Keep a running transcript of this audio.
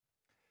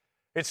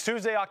It's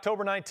Tuesday,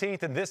 October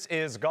 19th, and this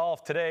is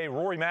Golf Today.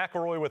 Rory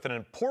McIlroy with an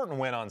important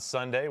win on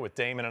Sunday, with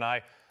Damon and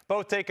I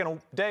both taking a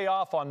day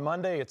off on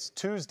Monday. It's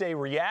Tuesday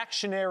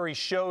reactionary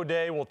show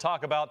day. We'll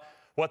talk about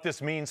what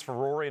this means for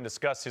Rory and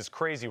discuss his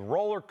crazy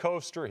roller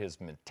coaster, his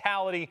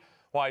mentality,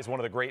 why he's one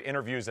of the great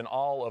interviews in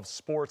all of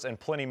sports, and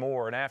plenty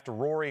more. And after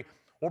Rory,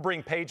 we'll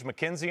bring Paige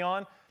McKenzie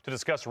on to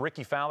discuss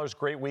Rickie Fowler's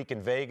great week in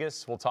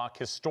Vegas. We'll talk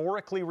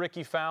historically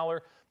Rickie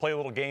Fowler, play a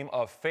little game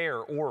of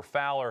fair or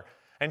Fowler,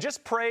 and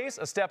just praise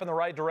a step in the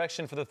right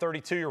direction for the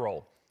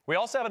 32-year-old. We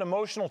also have an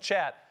emotional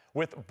chat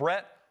with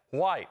Brett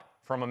White,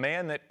 from a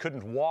man that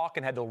couldn't walk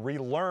and had to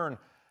relearn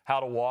how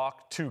to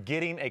walk to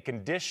getting a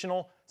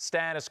conditional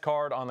status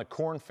card on the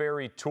Korn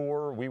Ferry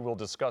Tour. We will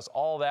discuss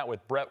all that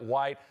with Brett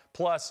White,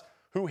 plus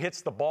who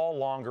hits the ball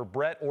longer,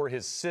 Brett or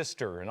his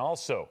sister. And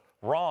also,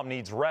 Rahm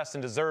needs rest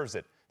and deserves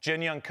it.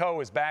 Jin Young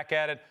Ko is back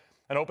at it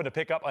and open to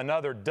pick up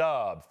another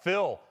dub.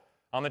 Phil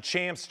on the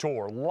Champs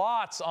Tour.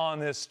 Lots on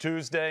this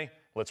Tuesday.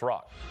 Let's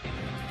rock.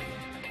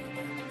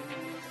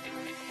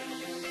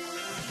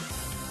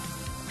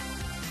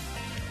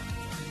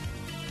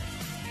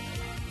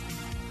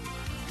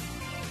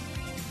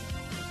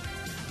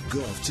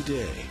 Golf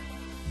Today,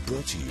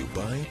 brought to you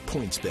by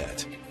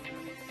PointsBet.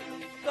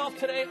 Golf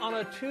Today on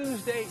a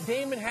Tuesday.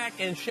 Damon Hack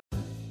and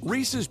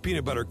Reese's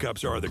peanut butter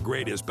cups are the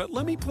greatest, but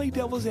let me play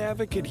devil's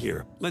advocate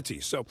here. Let's see.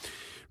 So,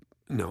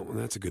 no,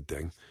 that's a good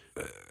thing.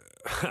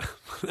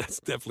 That's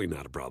definitely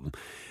not a problem.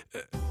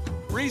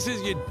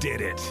 Reese's, you did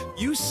it.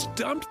 You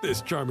stumped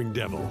this charming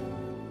devil.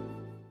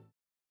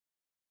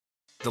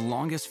 The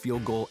longest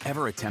field goal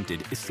ever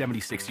attempted is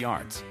 76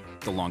 yards.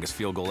 The longest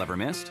field goal ever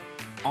missed?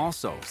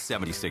 Also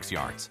 76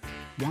 yards.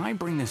 Why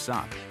bring this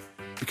up?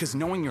 Because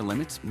knowing your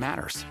limits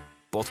matters,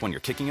 both when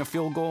you're kicking a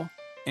field goal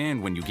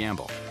and when you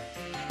gamble.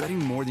 Betting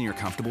more than you're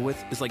comfortable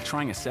with is like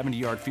trying a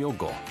 70-yard field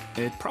goal.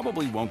 It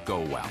probably won't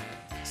go well.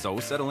 So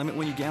set a limit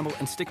when you gamble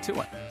and stick to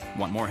it.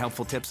 Want more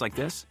helpful tips like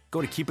this?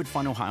 Go to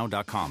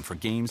keepitfunohio.com for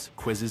games,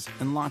 quizzes,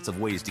 and lots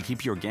of ways to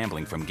keep your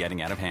gambling from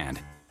getting out of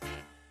hand.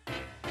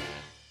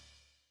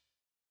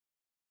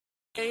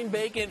 Shane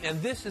Bacon,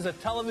 and this is a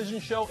television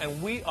show,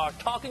 and we are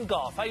talking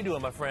golf. How you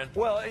doing, my friend?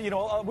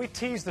 Well, we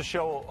tease the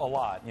show a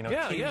lot.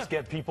 Tease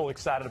get people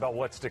excited about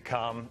what's to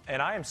come.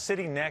 And I am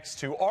sitting next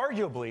to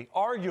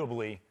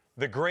arguably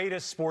the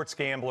greatest sports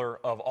gambler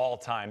of all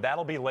time.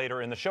 That'll be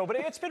later in the show. But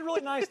it's been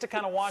really nice to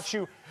kind of watch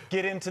you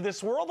get into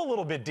this world a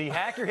little bit,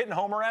 D-Hack. You're hitting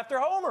homer after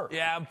homer.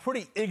 Yeah, I'm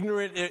pretty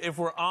ignorant, if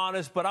we're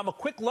honest, but I'm a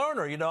quick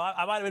learner.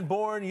 I might have been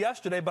born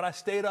yesterday, but I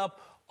stayed up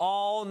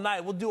all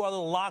night. We'll do our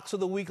little locks of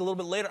the week a little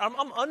bit later.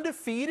 I'm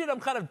undefeated. I'm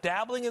kind of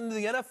dabbling into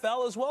the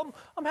NFL as well.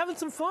 I'm having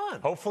some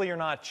fun. Hopefully you're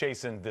not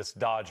chasing this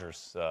Dodgers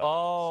start.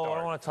 I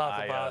don't want to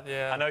talk about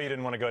it. I know you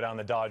didn't want to go down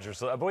the Dodgers,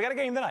 but we got a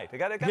game tonight. We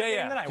got a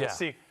game tonight.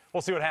 Yeah.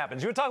 We'll see what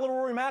happens. You want to talk a little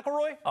Rory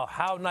McIlroy? Oh,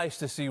 how nice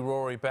to see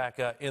Rory back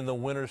in the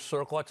winner's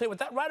circle. I tell you what,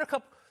 that Ryder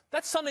Cup,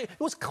 that Sunday, it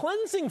was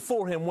cleansing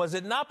for him, was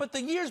it not? But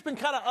the year's been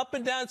kind of up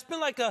and down. It's been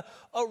like a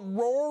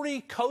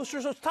Rory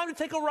coaster, so it's time to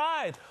take a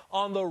ride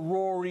on the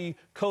Rory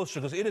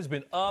coaster because it has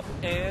been up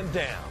and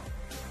down.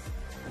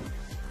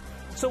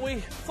 So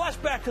we flash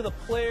back to the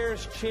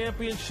Players'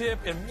 Championship,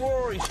 and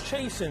Rory's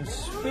chasing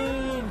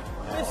speed.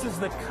 This is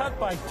the cut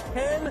by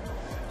 10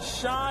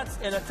 shots,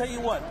 and I tell you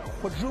what,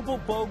 quadruple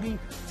bogey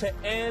to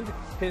end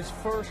his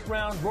first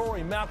round.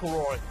 Rory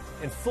McIlroy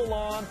in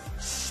full-on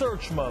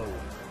search mode.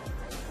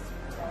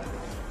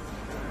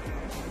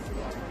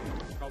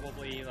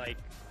 Probably like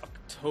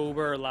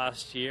October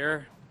last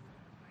year,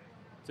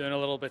 doing a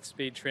little bit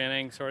speed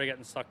training, sort of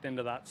getting sucked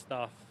into that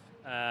stuff.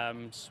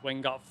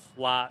 Swing got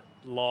flat,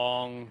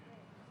 long,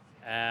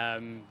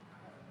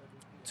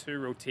 too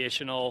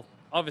rotational.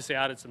 Obviously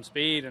added some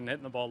speed and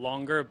hitting the ball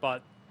longer,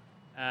 but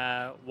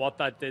what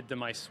that did to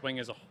my swing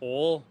as a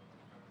whole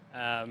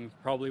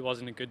probably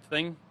wasn't a good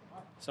thing.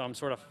 So I'm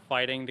sort of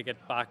fighting to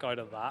get back out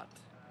of that.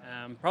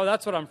 Probably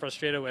that's what I'm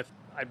frustrated with.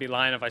 I'd be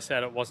lying if I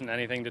said it wasn't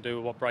anything to do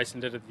with what Bryson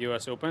did at the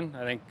U.S. Open.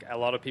 I think a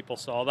lot of people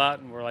saw that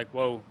and were like,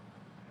 whoa,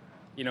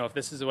 if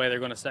this is the way they're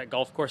going to set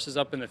golf courses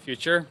up in the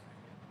future,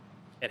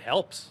 it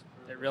helps.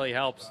 It really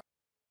helps.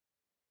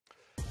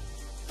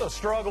 So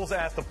struggles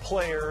at the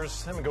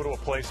Players. Let me go to a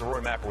place that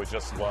Rory McIlroy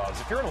just loves.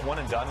 If you're in a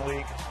one-and-done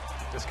league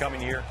this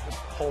coming year, just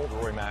hold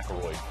Rory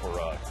McIlroy for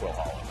Quill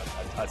Holland.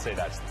 I'd say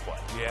that's the play.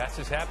 Yeah, that's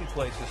his happy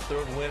place. His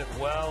third win at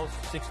Wells,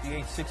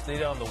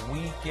 68-68 on the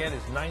weekend.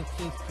 His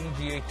 19th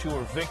PGA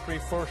Tour victory.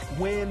 First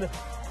win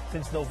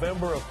since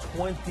November of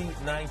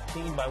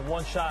 2019 by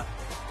one shot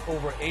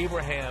over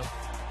Abraham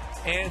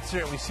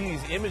Answer. We see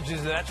these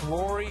images, and that's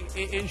Rory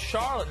in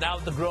Charlotte. Now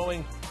with the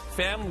growing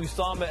family, we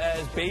saw him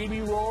as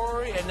baby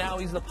Rory, and now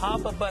he's the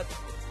papa. But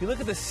you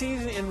look at the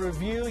season in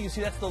review, you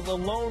see that's the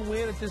lone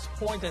win at this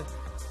point. And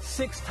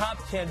 6 top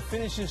 10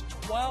 finishes,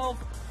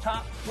 12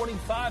 top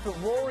 25.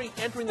 But Rory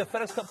entering the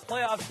FedEx Cup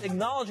playoffs,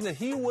 acknowledging that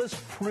he was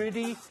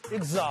pretty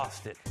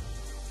exhausted.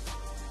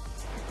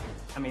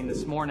 I mean,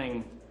 this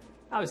morning,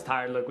 I was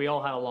tired. Look, we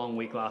all had a long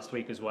week last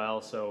week as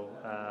well. So,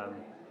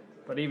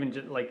 but even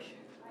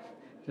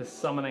just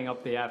summoning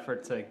up the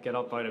effort to get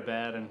up out of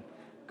bed and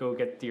go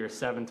get to your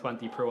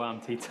 7:20 Pro-Am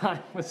tee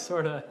time was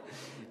sort of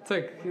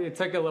it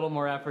took a little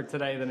more effort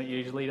today than it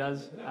usually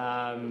does.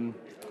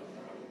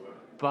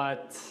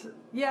 But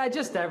yeah,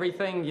 just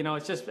everything.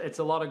 It's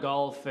a lot of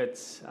golf.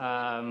 It's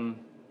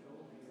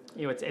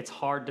it's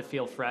hard to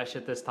feel fresh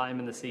at this time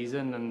in the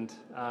season, and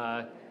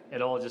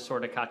it all just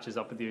sort of catches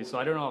up with you. So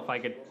I don't know if I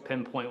could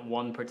pinpoint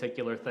one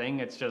particular thing.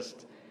 It's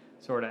just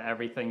sort of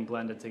everything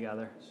blended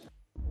together.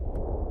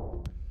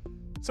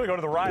 So we go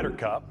to the Ryder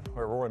Cup,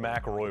 where Rory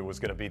McIlroy was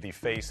going to be the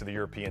face of the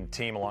European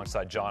team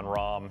alongside Jon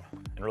Rahm,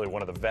 and really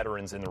one of the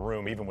veterans in the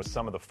room, even with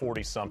some of the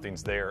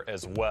 40-somethings there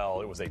as well.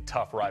 It was a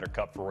tough Ryder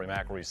Cup for Rory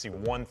McIlroy. You see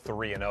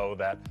 1-3-0,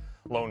 that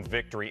lone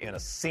victory in a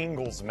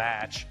singles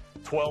match,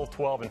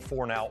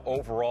 12-12-4 now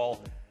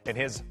overall in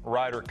his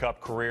Ryder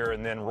Cup career.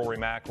 And then Rory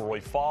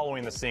McIlroy,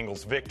 following the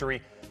singles victory,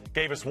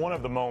 gave us one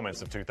of the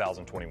moments of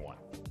 2021.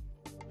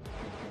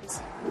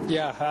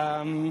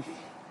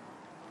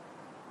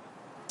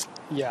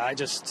 Yeah, I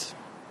just...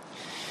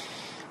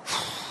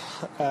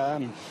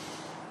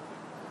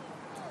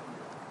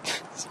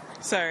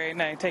 Sorry,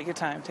 no, take your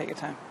time.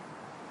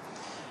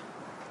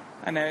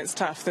 I know it's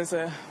tough. There's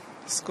a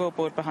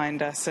scoreboard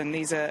behind us, and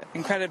these are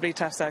incredibly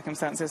tough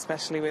circumstances,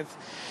 especially with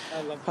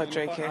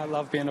Padraig here. I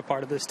love being a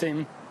part of this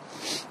team.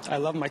 I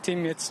love my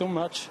teammates so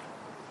much,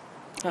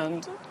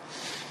 and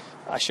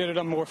I should have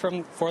done more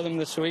for them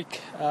this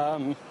week.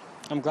 I'm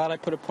glad I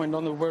put a point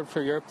on the board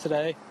for Europe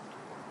today,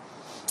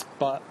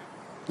 but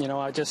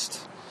I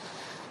just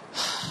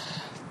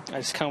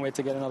can't wait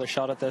to get another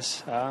shot at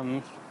this.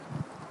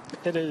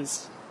 It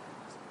is.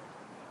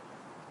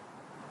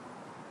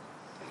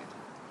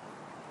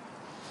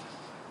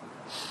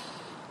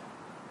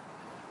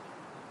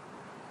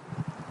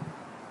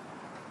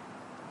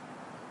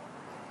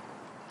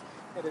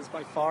 It is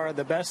by far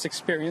the best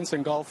experience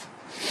in golf.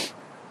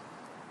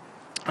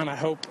 And I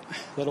hope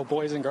little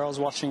boys and girls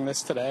watching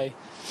this today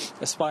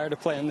aspire to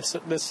play in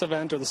this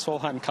event or the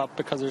Solheim Cup,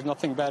 because there's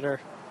nothing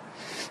better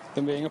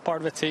than being a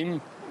part of a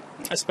team,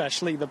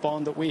 especially the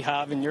bond that we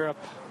have in Europe.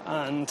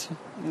 And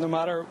no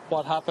matter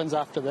what happens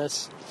after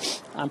this,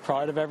 I'm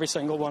proud of every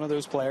single one of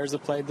those players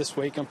that played this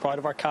week. I'm proud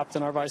of our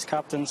captain, our vice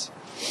captains.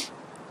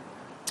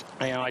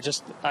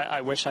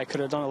 I wish I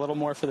could have done a little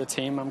more for the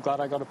team. I'm glad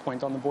I got a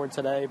point on the board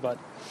today, but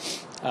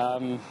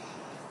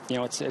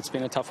it's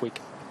been a tough week.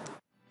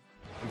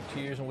 From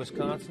tears in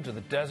Wisconsin to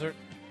the desert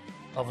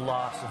of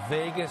Las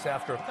Vegas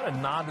after a kind of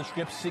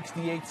nondescript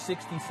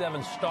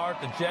 68-67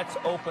 start. The Jets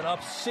open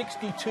up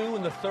 62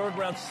 in the third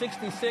round,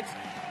 66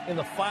 in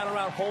the final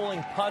round,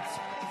 holing putts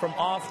from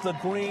off the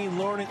green,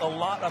 learning a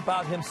lot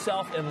about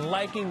himself and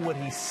liking what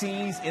he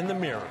sees in the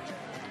mirror.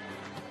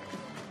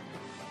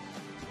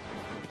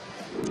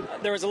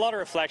 There was a lot of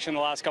reflection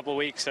the last couple of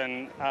weeks,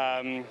 and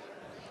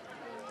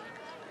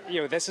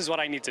this is what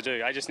I need to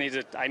do.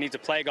 I need to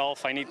play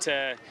golf. I need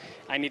to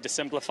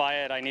simplify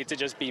it. I need to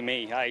just be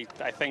me. I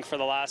think for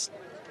the last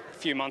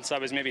few months I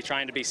was maybe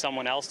trying to be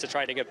someone else to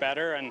try to get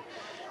better, and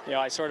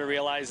I sort of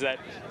realized that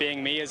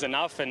being me is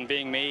enough, and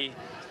being me,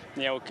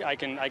 I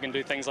can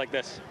do things like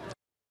this.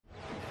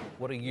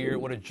 What a year,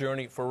 what a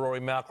journey for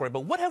Rory McIlroy.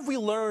 But what have we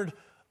learned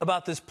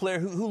about this player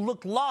who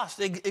looked lost,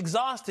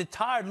 exhausted,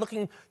 tired,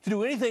 looking to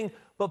do anything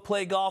but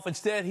play golf?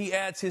 Instead, he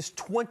adds his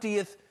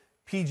 20th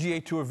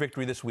PGA Tour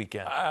victory this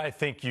weekend. I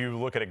think you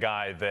look at a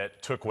guy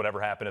that took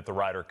whatever happened at the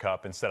Ryder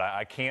Cup and said,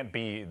 I can't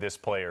be this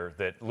player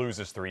that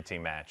loses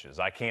 3-team matches.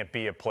 I can't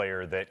be a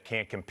player that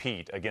can't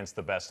compete against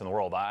the best in the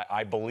world.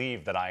 I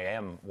believe that I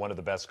am one of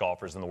the best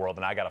golfers in the world,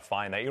 and I got to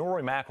find that.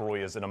 Rory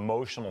McIlroy is an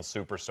emotional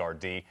superstar,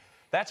 D.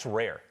 That's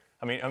rare.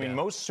 I mean,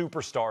 most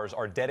superstars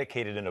are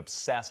dedicated and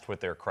obsessed with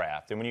their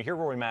craft. And when you hear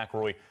Rory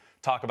McIlroy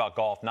talk about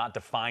golf not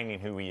defining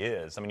who he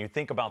is, you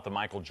think about the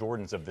Michael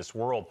Jordans of this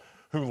world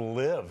who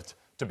lived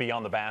to be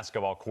on the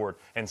basketball court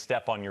and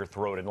step on your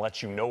throat and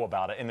let you know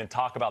about it and then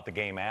talk about the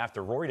game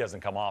after. Rory doesn't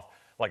come off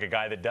like a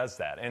guy that does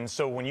that. And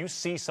so when you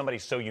see somebody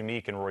so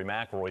unique in Rory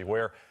McIlroy,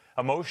 where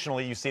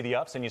emotionally you see the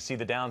ups and you see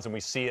the downs, and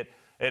we see it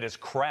as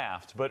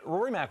craft, but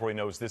Rory McIlroy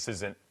knows this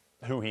isn't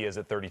who he is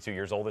at 32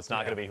 years old. It's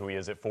not going to be who he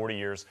is at 40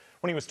 years.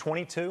 When he was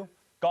 22,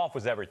 golf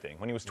was everything.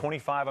 When he was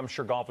 25, I'm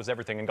sure golf was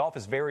everything. And golf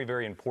is very,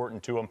 very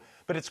important to him.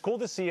 But it's cool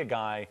to see a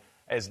guy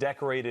as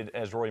decorated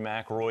as Rory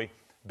McIlroy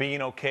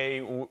being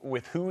okay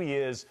with who he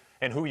is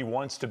and who he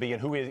wants to be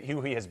and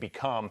who he has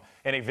become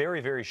in a very,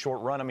 very short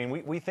run.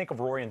 We think of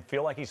Rory and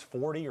feel like he's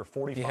 40 or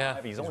 45.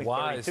 Yeah, he's only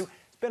wise. 32.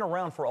 He's been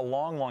around for a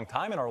long, long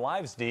time in our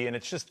lives, D, and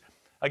it's just,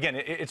 again,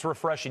 it's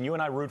refreshing. You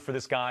and I root for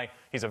this guy.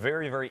 He's a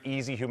very, very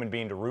easy human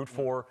being to root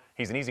for.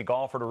 He's an easy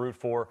golfer to root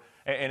for.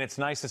 And it's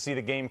nice to see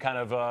the game kind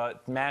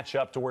of match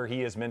up to where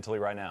he is mentally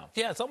right now.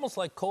 Yeah, it's almost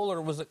like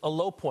Kohler was a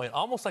low point,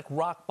 almost like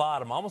rock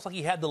bottom, almost like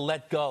he had to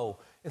let go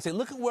and say,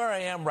 look at where I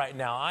am right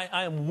now.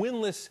 I am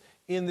winless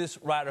in this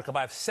Ryder Cup.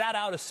 I've sat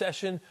out a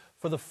session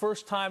for the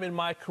first time in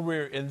my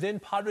career, and then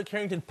Padraig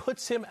Harrington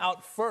puts him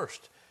out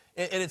first.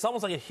 And it's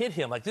almost like it hit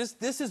him. Like,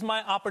 this is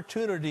my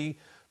opportunity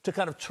to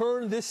kind of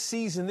turn this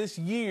season, this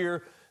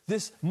year,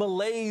 this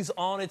malaise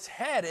on its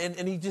head.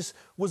 And he just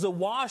was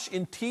awash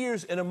in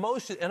tears and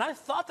emotion. And I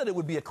thought that it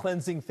would be a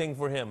cleansing thing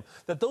for him,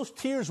 that those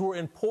tears were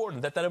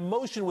important, that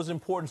emotion was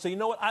important. So you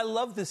know what? I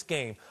love this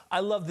game. I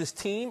love this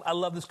team. I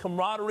love this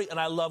camaraderie. And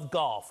I love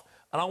golf.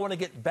 And I want to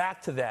get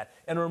back to that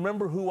and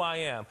remember who I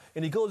am.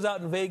 And he goes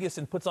out in Vegas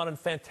and puts on a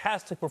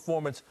fantastic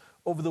performance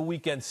over the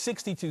weekend,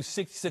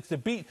 62-66 to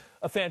beat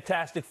a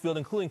fantastic field,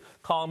 including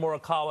Colin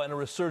Morikawa and a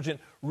resurgent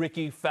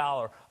Ricky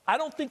Fowler. I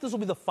don't think this will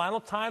be the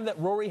final time that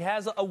Rory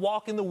has a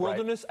walk in the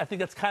wilderness. Right. I think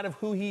that's kind of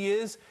who he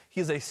is.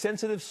 He is a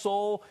sensitive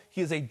soul.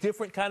 He is a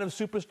different kind of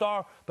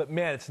superstar. But,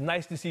 man, it's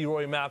nice to see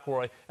Rory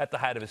McIlroy at the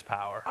height of his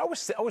power. I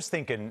was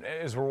thinking,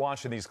 as we're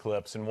watching these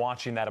clips and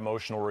watching that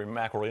emotional Rory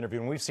McIlroy interview,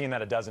 and we've seen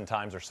that a dozen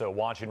times or so,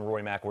 watching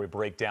Rory McIlroy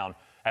break down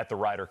at the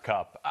Ryder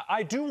Cup.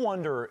 I do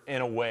wonder,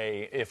 in a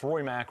way, if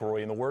Rory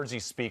McIlroy, in the words he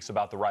speaks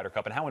about the Ryder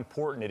Cup and how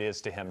important it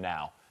is to him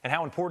now, and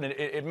how important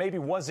it maybe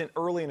wasn't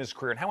early in his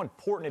career, and how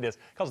important it is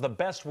because of the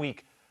best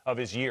week of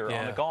his year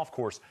on the golf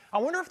course. I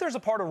wonder if there's a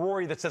part of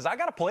Rory that says, I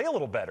got to play a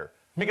little better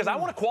because I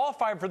want to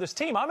qualify for this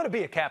team. I'm going to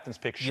be a captain's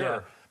pick,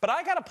 sure. But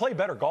I got to play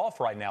better golf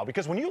right now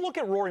because when you look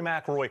at Rory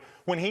McIlroy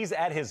when he's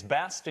at his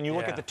best and you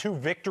look at the 2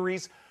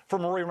 victories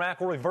from Rory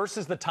McIlroy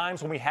versus the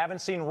times when we haven't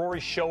seen Rory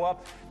show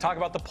up, talk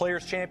about the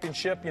Players'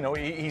 Championship. You know,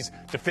 he's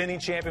defending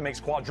champion, makes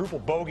quadruple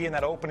bogey in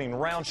that opening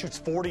round, shoots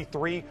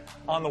 43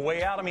 on the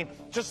way out. I mean,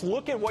 just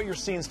look at what you're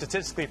seeing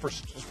statistically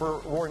for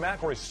Rory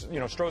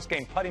McIlroy's, strokes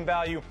gained putting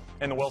value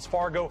in the Wells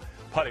Fargo.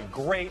 Putted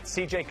great.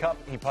 CJ Cup,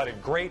 he putted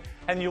great.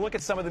 And you look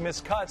at some of the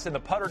missed cuts, and the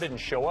putter didn't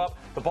show up.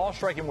 The ball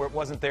striking where it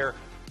wasn't there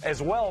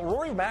as well.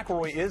 Rory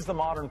McIlroy is the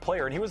modern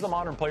player, and he was the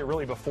modern player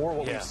really before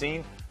what we've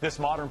seen this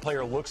modern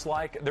player looks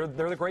like. They're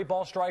the great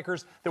ball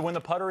strikers that when the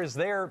putter is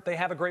there, they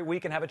have a great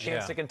week and have a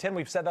chance to contend.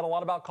 We've said that a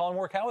lot about Colin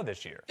Morikawa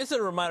this year. It's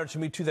a reminder to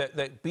me, too,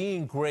 that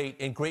being great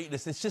and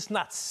greatness, it's just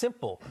not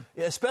simple,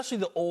 especially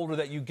the older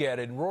that you get.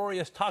 And Rory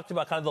has talked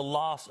about kind of the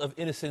loss of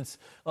innocence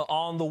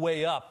on the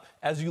way up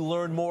as you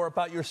learn more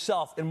about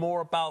yourself and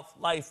more about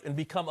life and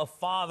become a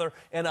father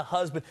and a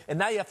husband. And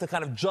now you have to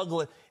kind of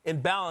juggle it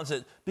and balance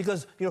it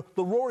because,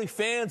 the Rory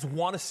fans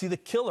want to see the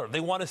killer. They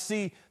want to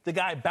see the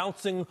guy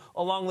bouncing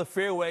along the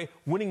fairway,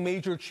 winning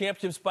major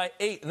championships by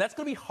 8. And that's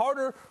going to be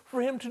harder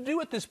for him to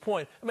do at this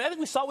point. I mean, I think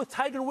we saw with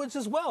Tiger Woods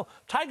as well.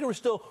 Tiger was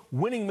still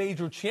winning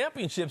major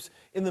championships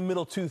in the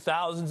middle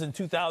 2000s in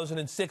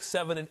 2006,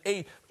 7, and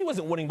 8. He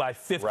wasn't winning by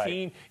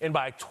 15 and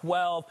by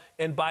 12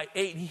 and by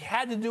 8. He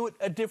had to do it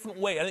a different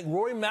way. I think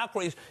Rory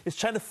McIlroy is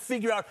trying to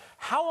figure out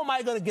how am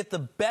I going to get the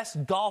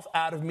best golf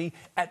out of me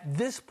at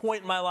this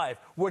point in my life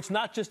where it's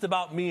not just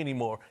about me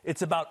anymore.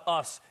 It's about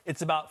us.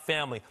 It's about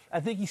family. I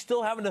think he's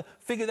still having to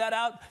figure that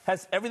out.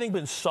 Has everything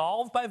been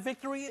solved by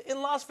victory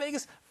in Las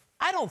Vegas?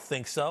 I don't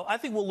think so. I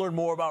think we'll learn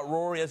more about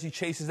Rory as he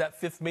chases that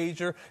 5th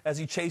major, as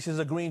he chases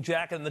a green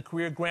jacket in the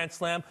career Grand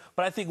Slam.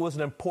 But I think it was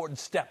an important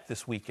step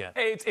this weekend.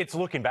 It's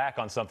looking back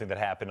on something that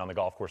happened on the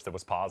golf course that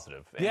was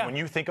positive. And when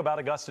you think about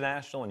Augusta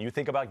National and you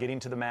think about getting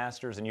to the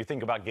Masters and you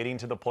think about getting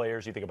to the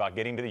Players, you think about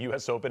getting to the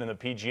U.S. Open and the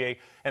PGA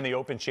and the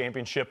Open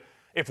Championship,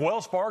 if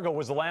Wells Fargo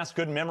was the last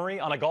good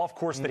memory on a golf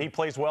course that he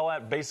plays well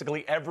at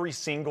basically every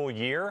single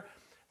year,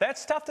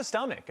 that's tough to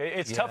stomach.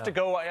 It's tough to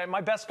go.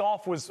 My best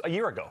golf was a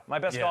year ago. My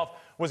best golf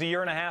was a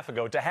year and a half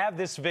ago. To have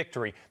this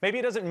victory, maybe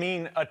it doesn't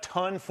mean a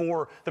ton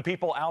for the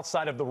people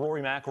outside of the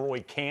Rory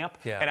McIlroy camp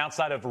and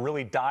outside of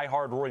really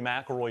diehard Rory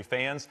McIlroy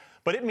fans,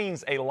 but it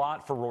means a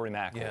lot for Rory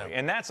McIlroy.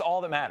 And that's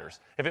all that matters.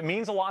 If it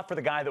means a lot for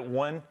the guy that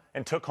won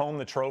and took home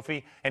the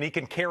trophy, and he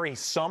can carry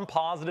some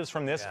positives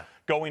from this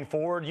going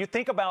forward, you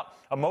think about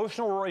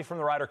emotional Rory from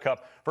the Ryder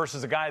Cup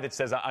versus a guy that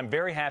says, I'm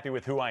very happy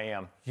with who I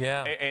am.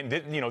 And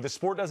the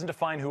sport doesn't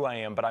define who I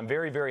am, but I'm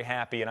very, very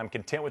happy and I'm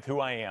content with who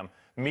I am.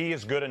 Me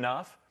is good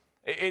enough.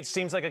 It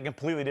seems like a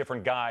completely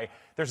different guy.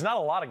 There's not a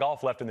lot of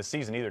golf left in the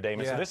season either,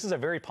 Damon. So this is a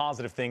very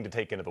positive thing to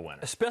take into the winter.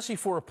 Especially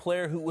for a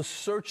player who was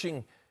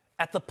searching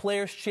at the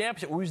Players'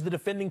 Championship, where he's the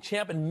defending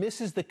champ and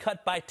misses the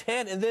cut by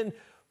 10. And then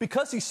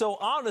because he's so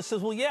honest,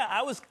 says, well,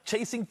 I was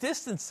chasing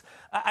distance.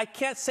 I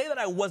can't say that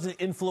I wasn't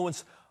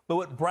influenced by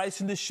what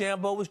Bryson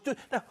DeChambeau was doing.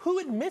 Now, who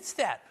admits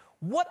that?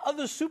 What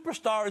other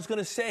superstar is going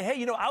to say,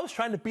 hey, I was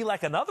trying to be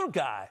like another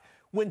guy?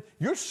 When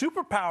your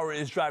superpower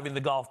is driving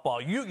the golf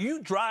ball,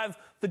 you drive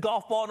the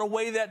golf ball in a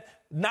way that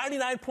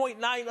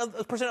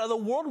 99.9% of the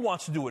world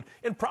wants to do it,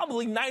 and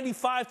probably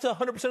 95 to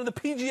 100% of the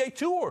PGA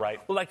Tour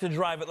would like to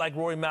drive it like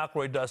Rory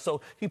McIlroy does. So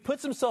he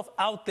puts himself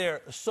out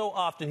there so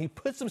often. He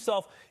puts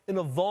himself in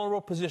a vulnerable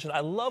position.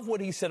 I love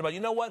what he said about,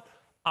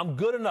 I'm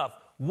good enough.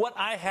 What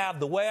I have,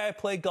 the way I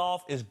play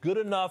golf is good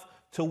enough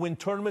to win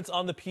tournaments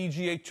on the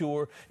PGA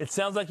Tour. It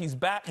sounds like he's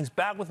back. He's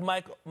back with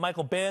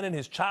Michael Bannon,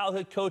 his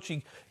childhood coach.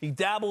 He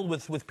dabbled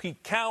with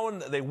Pete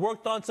Cowan. They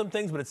worked on some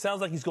things, but it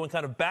sounds like he's going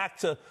kind of back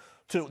to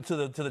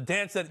the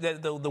dance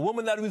that the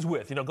woman that he was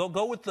with.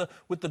 Go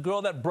with the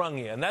girl that brung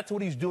you, and that's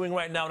what he's doing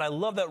right now. And I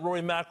love that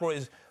Rory McIlroy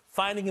is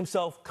finding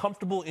himself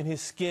comfortable in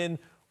his skin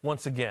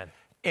once again.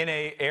 In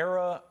an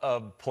era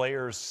of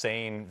players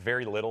saying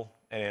very little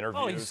and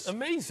interviews. Oh, he's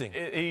amazing.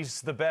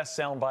 He's the best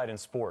soundbite in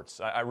sports.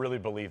 I really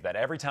believe that.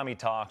 Every time he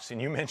talks,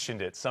 and you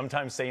mentioned it,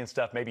 sometimes saying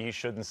stuff maybe he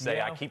shouldn't say.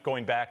 Yeah. I keep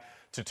going back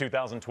to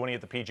 2020 at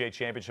the PGA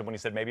Championship when he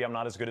said, maybe I'm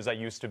not as good as I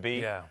used to be.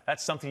 Yeah.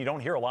 That's something you don't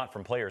hear a lot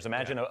from players.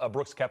 Imagine a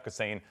Brooks Koepka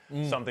saying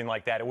something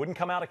like that. It wouldn't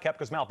come out of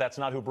Koepka's mouth. That's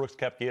not who Brooks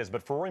Koepka is.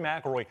 But for Rory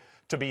McIlroy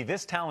to be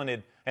this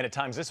talented and at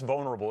times this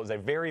vulnerable is a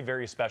very,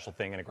 very special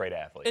thing and a great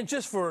athlete. And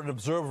just for an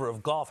observer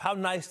of golf, how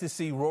nice to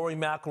see Rory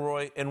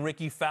McIlroy and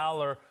Ricky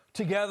Fowler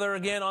together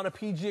again on a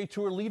PGA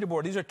Tour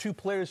leaderboard. These are two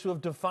players who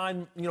have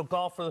defined,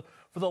 golf for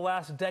the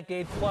last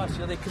decade plus.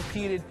 They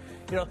competed,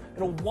 in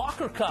a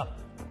Walker Cup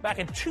back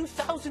in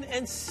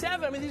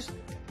 2007. I mean,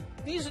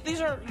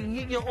 these are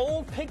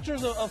old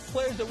pictures of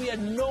players that we had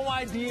no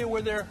idea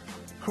where their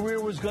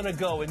career was going to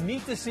go. And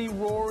neat to see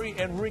Rory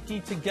and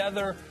Ricky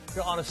together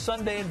on a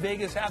Sunday in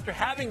Vegas after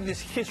having this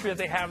history that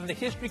they have, and the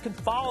history can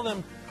follow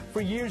them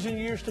for years and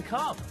years to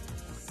come.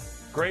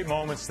 Great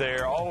moments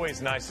there.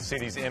 Always nice to see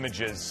these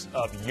images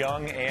of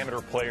young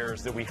amateur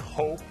players that we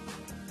hope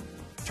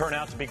turn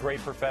out to be great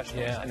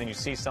professionals. Yeah. And then you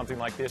see something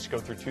like this, you go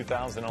through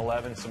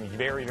 2011, some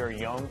very, very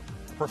young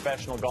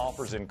professional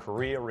golfers in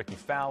Korea, Ricky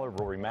Fowler,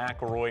 Rory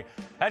McIlroy.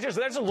 That's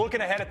just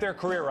looking ahead at their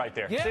career right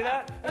there. Yeah, see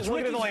that? That's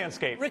looking at the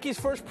landscape. Ricky's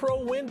first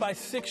pro win by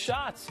 6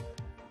 shots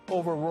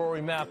over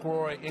Rory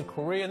McIlroy in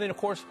Korea. And then, of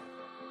course,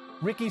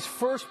 Ricky's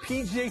first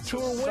PGA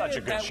Tour win Such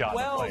a good at shot in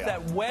the Wells. playoff.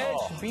 That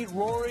wedge beat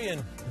Rory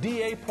and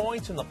DA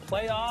points in the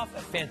playoff. A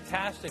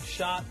fantastic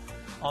shot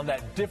on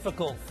that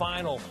difficult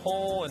final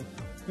hole. And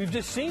we've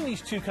just seen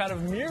these two kind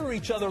of mirror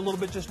each other a little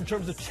bit just in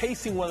terms of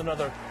chasing one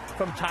another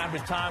from time to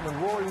time.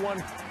 When Rory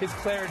won his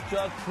Claret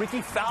Jug,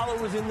 Ricky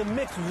Fowler was in the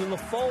mix, was in the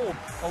fold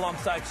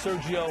alongside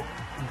Sergio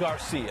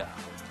Garcia.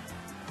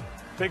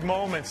 Big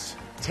moments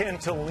tend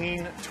to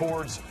lean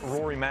towards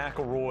Rory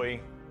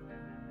McIlroy.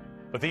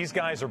 But these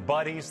guys are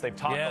buddies. They've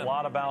talked a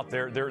lot about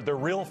they're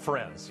real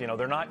friends.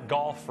 They're not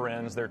golf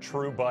friends. They're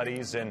true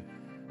buddies. And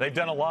they've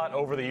done a lot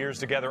over the years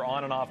together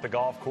on and off the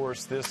golf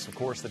course. This, of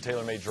course, the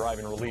TaylorMade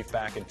Driving Relief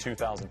back in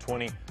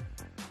 2020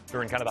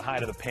 during kind of the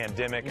height of the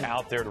pandemic,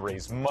 out there to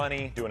raise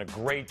money, doing a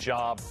great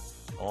job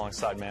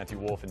alongside Matthew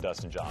Wolff and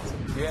Dustin Johnson.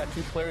 Yeah,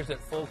 two players that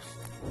folks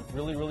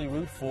really, really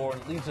root for.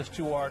 And it leads us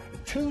to our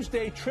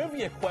Tuesday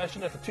trivia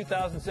question at the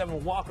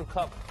 2007 Walker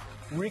Cup.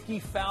 Ricky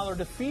Fowler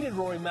defeated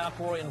Rory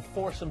McIlroy in a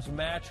foursomes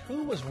match.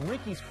 Who was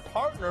Ricky's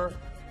partner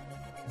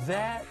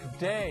that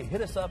day? Hit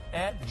us up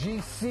at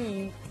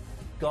GC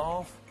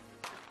Golf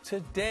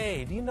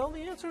Today. Do you know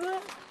the answer to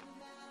that?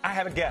 I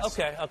have a guess.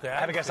 Okay. I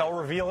have a guess. I'll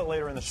reveal it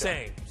later in the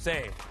show.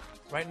 Same.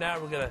 Right now,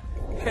 we're going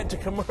to head to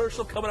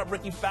commercial. Coming up,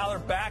 Ricky Fowler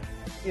back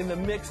in the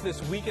mix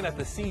this weekend at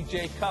the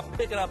CJ Cup,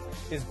 picking up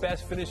his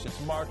best finish since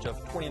March of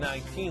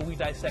 2019. We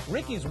dissect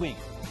Ricky's week,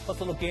 plus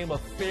a little game of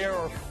fair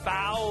or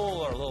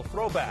foul, or a little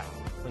throwback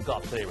when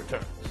Golf Today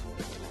returns.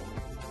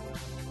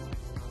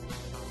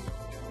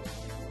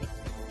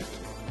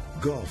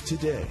 Golf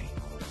Today,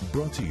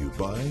 brought to you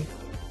by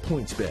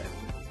PointsBet.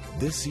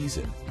 This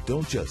season,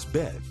 don't just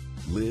bet,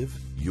 live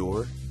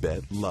your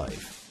bet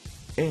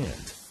life.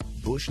 And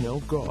Bushnell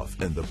Golf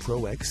and the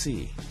Pro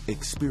XC,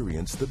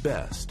 experience the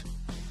best.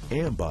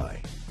 And by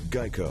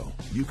Geico,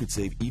 you could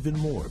save even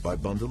more by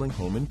bundling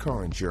home and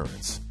car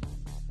insurance.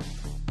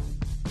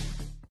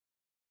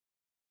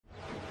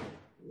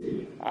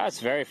 It's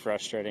very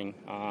frustrating.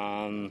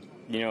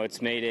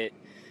 It's made it,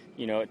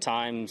 at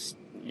times,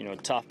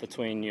 tough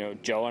between,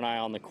 Joe and I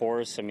on the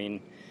course. I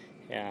mean,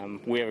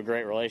 we have a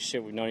great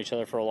relationship. We've known each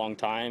other for a long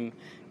time.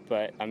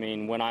 But, I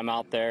mean, when I'm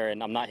out there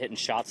and I'm not hitting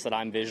shots that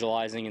I'm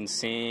visualizing and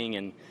seeing,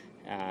 and,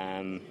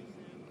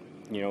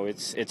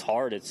 it's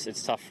hard.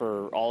 It's tough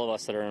for all of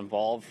us that are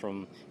involved,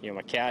 from,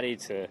 my caddy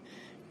to,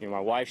 my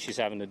wife. She's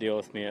having to deal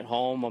with me at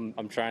home.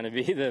 I'm trying to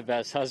be the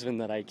best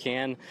husband that I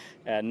can,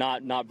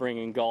 not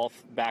bringing golf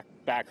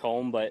back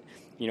home. But,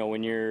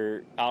 when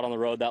you're out on the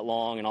road that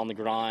long and on the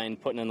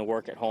grind, putting in the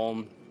work at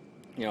home,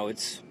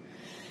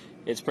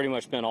 it's pretty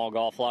much been all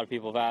golf. A lot of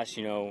people have asked,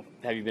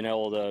 have you been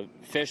able to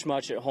fish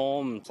much at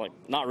home? It's like,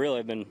 not really.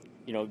 I've been,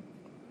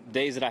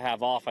 days that I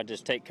have off, I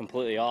just take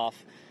completely off.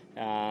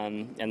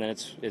 And then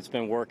it's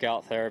been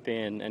workout, therapy,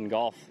 and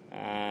golf.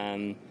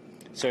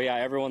 So, yeah,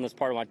 everyone that's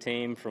part of my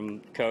team,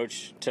 from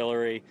Coach,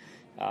 Tillery,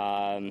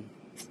 I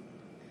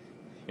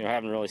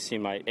haven't really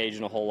seen my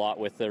agent a whole lot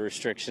with the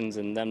restrictions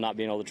and them not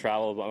being able to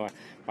travel, but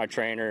my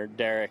trainer,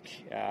 Derek,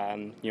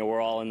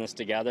 we're all in this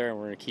together, and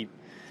we're going to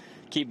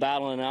keep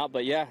battling it out.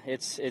 But, yeah,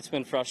 it's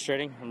been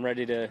frustrating. I'm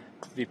ready to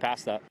be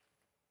past that.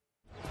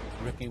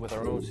 Ricky with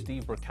our own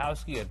Steve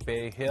Burkowski at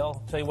Bay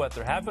Hill. Tell you what,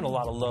 there have been a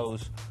lot of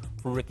lows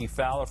for Ricky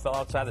Fowler. Fell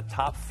outside the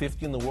top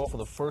 50 in the world for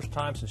the first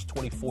time since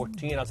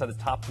 2014, outside the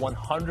top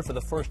 100 for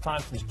the first time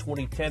since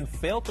 2010,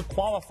 failed to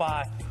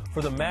qualify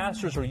for the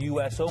Masters or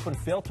U.S. Open,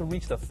 failed to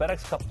reach the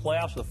FedEx Cup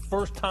playoffs for the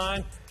first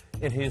time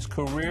in his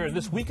career.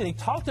 This weekend, he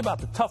talked about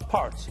the tough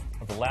parts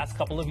of the last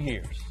couple of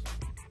years.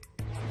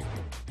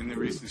 In the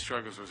recent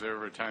struggles, was there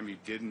ever a time you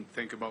didn't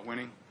think about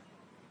winning?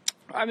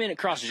 I mean, it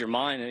crosses your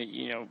mind.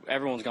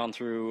 Everyone's gone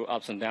through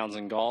ups and downs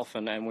in golf,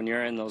 and when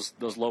you're in those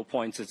low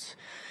points, it's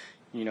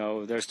You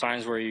know, there's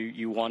times where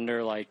you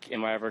wonder, like,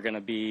 am I ever going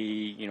to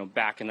be, you know,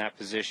 back in that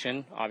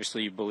position?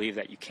 Obviously, you believe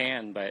that you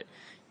can, but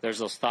there's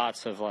those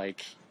thoughts of,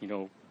 like, you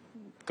know,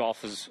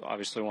 golf is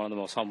obviously one of the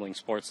most humbling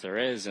sports there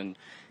is, and,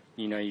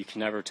 you know, you can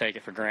never take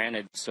it for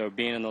granted. So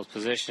being in those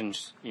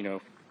positions,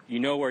 you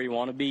know where you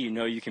want to be, you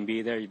know you can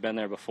be there, you've been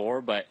there before,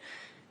 but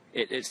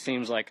it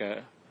seems like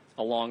a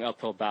long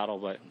uphill battle,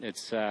 but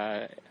it's,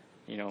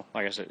 you know,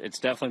 like I said, it's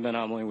definitely been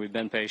humbling. We've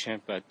been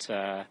patient, but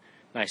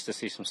nice to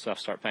see some stuff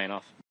start paying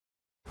off.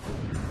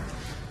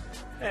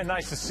 And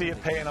nice to see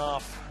it paying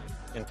off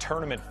in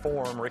tournament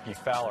form. Rickie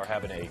Fowler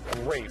having a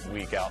great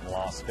week out in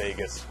Las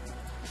Vegas.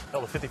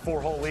 Held a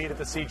 54-hole lead at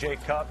the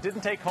CJ Cup.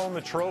 Didn't take home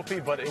the trophy,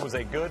 but it was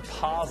a good,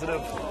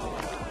 positive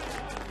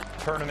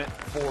tournament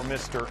for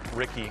Mr.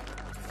 Rickie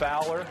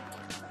Fowler.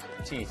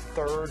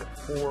 T3rd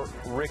for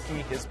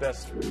Rickie, his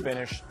best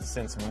finish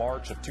since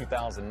March of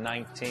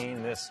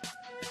 2019. This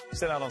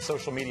sent out on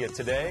social media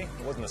today.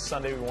 It wasn't the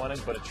Sunday we wanted,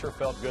 but it sure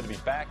felt good to be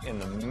back in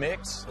the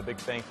mix. A big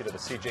thank you to the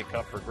CJ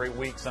Cup for a great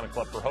week, Summit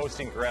Club for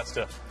hosting. Congrats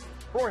to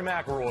Rory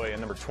McIlroy and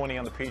number 20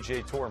 on the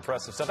PGA Tour.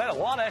 Impressive stuff. I had a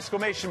lot of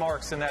exclamation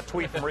marks in that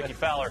tweet from Rickie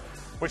Fowler,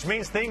 which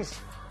means things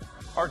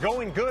are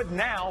going good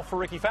now for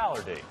Rickie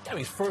Fowler, D. Yeah,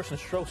 he's first in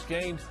strokes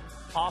gained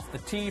off the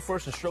tee,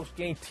 first in strokes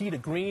gained tee to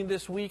green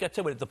this week. I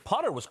tell you what, the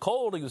putter was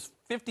cold. He was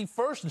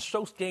 51st in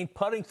strokes gained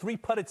putting, 3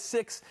 putted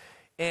 6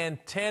 and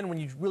 10 when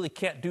you really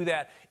can't do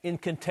that in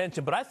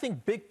contention. But I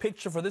think big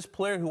picture for this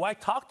player who I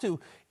talked to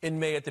in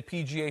May at the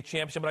PGA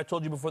Championship, and I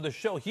told you before the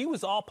show, he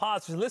was all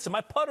positive. Listen, my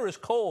putter is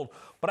cold,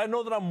 but I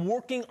know that I'm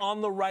working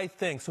on the right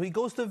thing. So he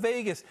goes to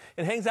Vegas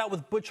and hangs out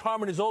with Butch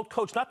Harmon, his old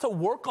coach, not to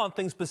work on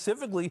things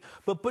specifically,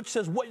 but Butch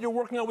says, what you're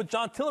working on with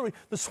John Tillery,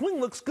 the swing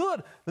looks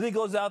good. Then he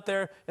goes out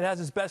there and has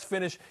his best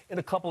finish in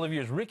a couple of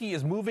years. Rickie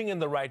is moving in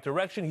the right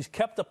direction. He's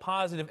kept a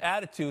positive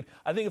attitude.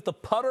 I think if the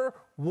putter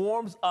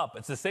warms up,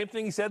 it's the same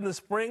thing he said in the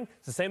spring,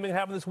 it's the same thing that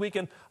happened this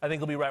weekend, I think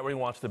he'll be right where he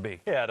wants to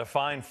be. Yeah, to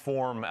find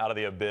form out of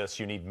the abyss,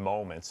 you need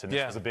moments. And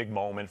this was a big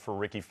moment for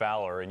Rickie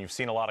Fowler. And you've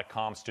seen a lot of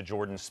comps to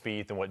Jordan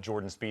Spieth and what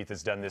Jordan Spieth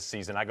has done this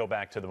season. I go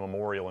back to the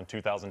Memorial in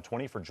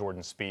 2020 for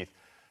Jordan Spieth,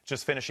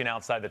 just finishing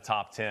outside the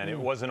top 10. It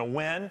wasn't a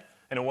win,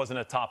 and it wasn't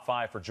a top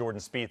 5 for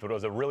Jordan Spieth, but it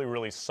was a really,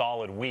 really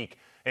solid week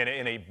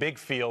in a big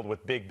field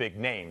with big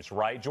names,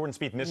 right? Jordan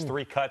Spieth missed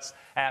 3 cuts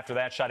after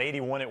that, shot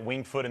 81 at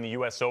Winged Foot in the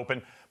U.S.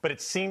 Open, but it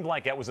seemed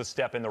like that was a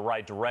step in the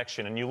right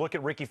direction. And you look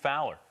at Rickie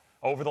Fowler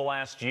over the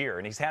last year,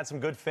 and he's had some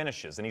good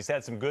finishes, and he's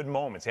had some good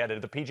moments. He had it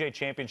at the PGA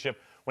Championship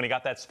when he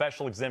got that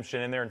special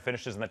exemption in there and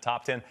finishes in the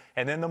top 10,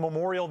 and then the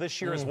Memorial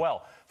this year as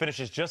well.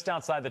 Finishes just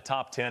outside the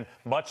top 10,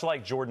 much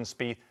like Jordan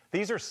Spieth.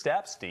 These are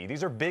steps, Steve.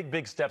 These are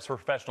big steps for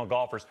professional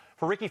golfers.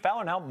 For Rickie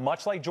Fowler now,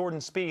 much like Jordan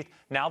Spieth,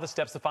 now the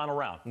steps to final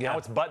round. Now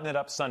it's button it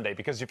up Sunday.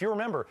 Because if you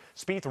remember,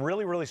 Spieth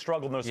really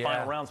struggled in those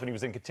final rounds when he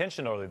was in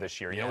contention earlier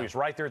this year. You know, he was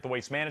right there at the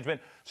Waste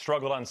Management,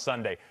 struggled on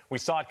Sunday. We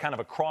saw it kind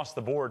of across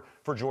the board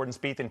for Jordan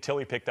Spieth until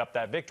he picked up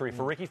that victory.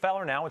 For Rickie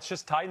Fowler now, it's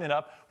just tighten it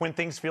up when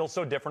things feel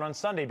so different on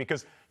Sunday.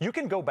 Because you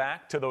can go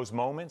back to those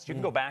moments, you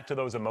can go back to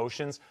those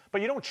emotions,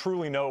 but you don't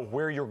truly know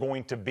where you're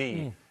going to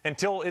be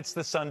until it's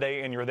the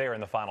Sunday and you're there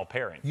in the final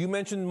pairing. You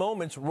mentioned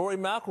moments. Rory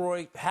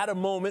McIlroy had a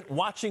moment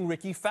watching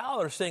Rickie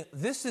Fowler saying,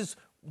 this is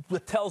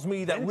what tells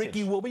me that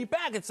Rickie will be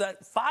back. It's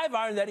that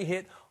 5-iron that he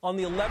hit on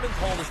the 11th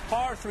hole, this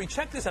par 3.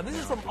 Check this out. This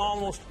is from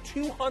almost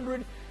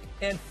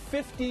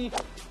 250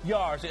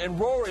 yards. And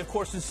Rory, of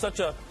course, is such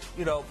a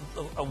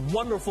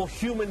wonderful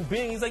human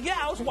being. He's like, yeah,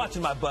 I was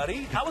watching my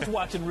buddy. I was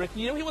watching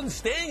Rickie. You know, he wasn't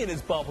staying in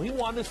his bubble. He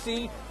wanted to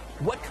see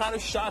what kind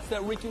of shots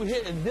that Rickie would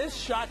hit. And this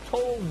shot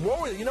told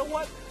Rory, you know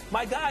what?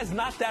 My guy's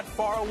not that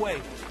far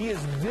away. He is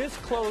this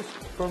close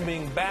from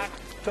being back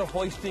to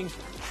hoisting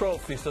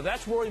trophies. So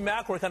that's Rory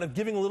McIlroy kind of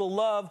giving a little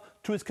love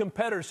to his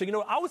competitors. So, you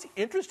know, I was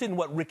interested in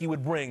what Rickie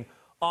would bring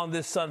on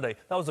this Sunday.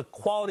 That was a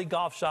quality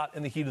golf shot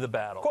in the heat of the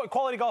battle.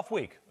 Quality golf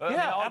week.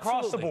 Yeah,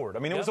 across the board. I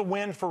mean, it was a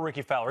win for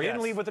Rickie Fowler. He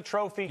didn't leave with a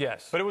trophy,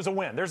 but it was a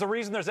win. There's a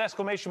reason there's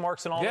exclamation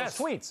marks in all those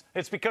tweets.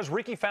 It's because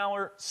Rickie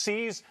Fowler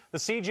sees the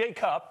CJ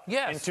Cup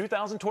in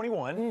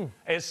 2021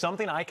 as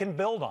something I can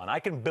build on. I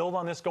can build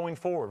on this going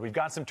forward. We've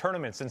got some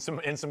tournaments and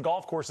some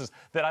golf courses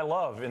that I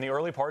love in the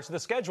early parts of the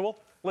schedule.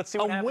 Let's see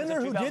what happens in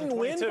 2022. A winner who didn't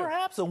win,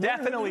 perhaps?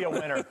 Definitely a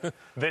winner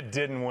that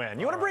didn't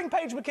win. You want to bring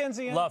Paige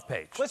McKenzie in? Love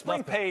Paige. Let's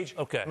bring Paige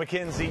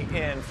McKenzie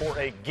in for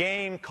a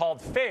game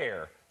called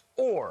Fair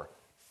or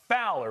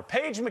Fowler.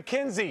 Paige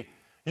McKenzie,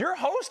 you're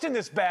hosting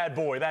this bad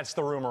boy. That's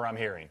the rumor I'm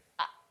hearing.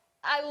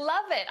 I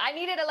love it. I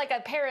needed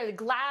a pair of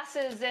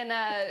glasses and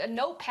a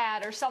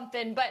notepad or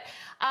something, but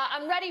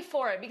I'm ready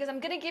for it because I'm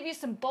going to give you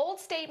some bold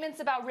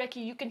statements about Rickie.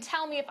 You can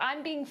tell me if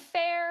I'm being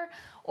fair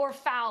or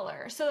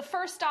Fowler. So the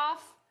first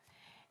off,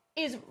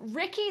 is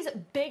Rickie's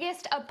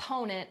biggest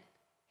opponent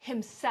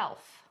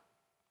himself?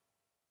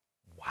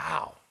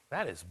 Wow,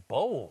 that is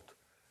bold.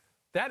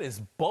 That is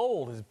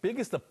bold. His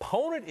biggest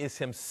opponent is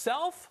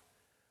himself?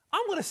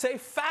 I'm going to say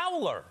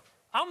Fowler.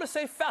 I'm going to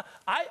say Fowler.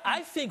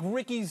 I think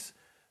Rickie's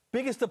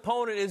biggest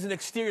opponent is an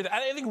exterior.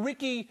 I think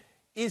Rickie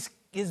is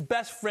his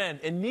best friend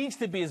and needs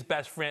to be his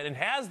best friend and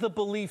has the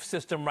belief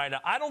system right now.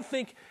 I don't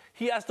think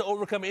he has to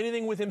overcome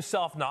anything with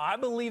himself now. I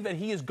believe that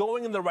he is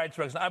going in the right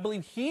direction. I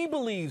believe he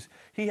believes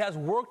he has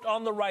worked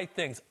on the right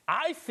things.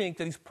 I think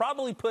that he's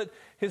probably put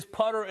his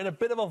putter in a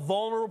bit of a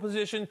vulnerable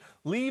position,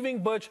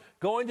 leaving Butch,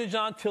 going to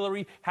John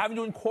Tillery, having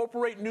to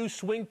incorporate new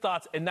swing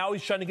thoughts, and now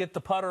he's trying to get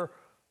the putter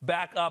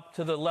back up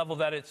to the level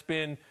that it's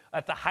been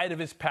at the height of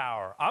his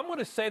power. I'm going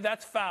to say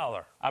that's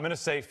Fowler. I'm going to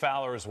say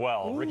Fowler as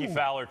well. Ooh. Ricky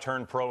Fowler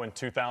turned pro in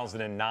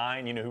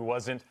 2009. You know who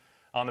wasn't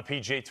on the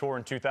PGA Tour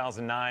in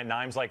 2009?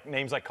 Names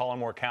like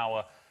Colin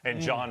Morikawa and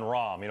John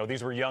Rahm. You know,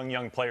 these were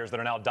young players that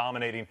are now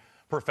dominating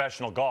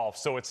professional golf.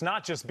 So it's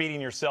not just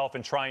beating yourself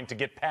and trying to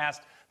get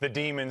past the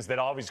demons that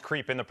always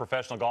creep in the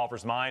professional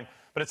golfer's mind,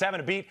 but it's having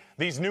to beat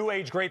these new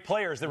age great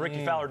players that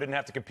Ricky Fowler didn't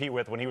have to compete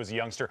with when he was a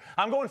youngster.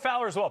 I'm going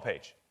Fowler as well,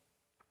 Paige.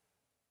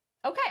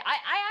 Okay,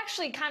 I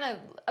actually kind of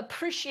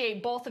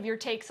appreciate both of your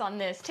takes on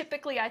this.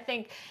 Typically, I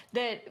think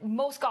that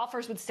most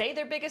golfers would say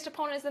their biggest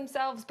opponent is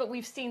themselves, but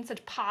we've seen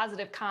such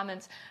positive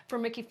comments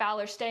from Ricky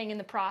Fowler staying in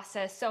the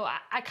process, so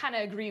I kind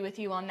of agree with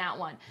you on that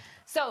one.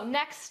 So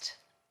next,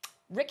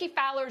 Ricky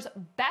Fowler's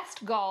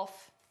best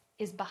golf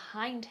is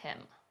behind him.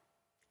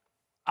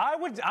 I'm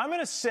going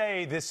to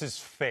say this is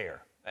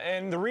fair.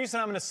 And the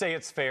reason I'm going to say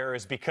it's fair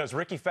is because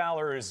Ricky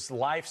Fowler's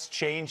life's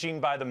changing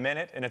by the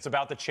minute, and it's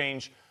about to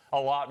change a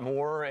lot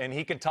more, and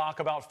he can talk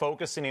about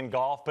focusing in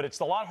golf, but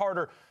it's a lot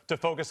harder to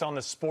focus on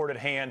the sport at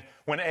hand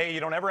when, A, you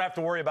don't ever have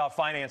to worry about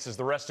finances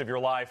the rest of your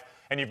life,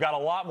 and you've got a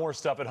lot more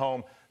stuff at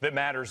home that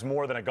matters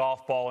more than a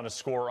golf ball and a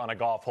score on a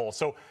golf hole.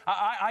 So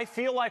I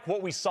feel like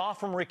what we saw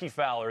from Ricky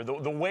Fowler,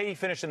 the way he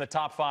finished in the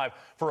top 5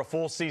 for a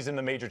full season in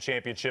the major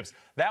championships,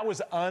 that was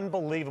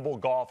unbelievable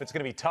golf. It's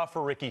going to be tough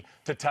for Ricky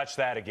to touch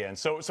that again.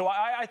 So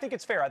I think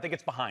it's fair. I think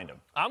it's behind him.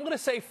 I'm going to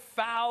say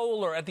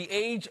Fowler at the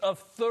age of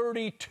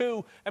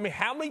 32. I mean,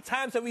 how many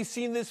times have we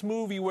seen this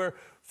movie where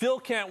Phil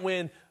can't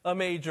win a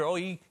major? Oh,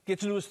 he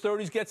gets into his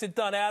 30s, gets it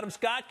done. Adam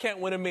Scott can't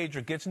win a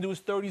major, gets into his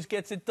 30s,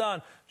 gets it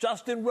done.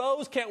 Justin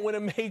Rose can't win a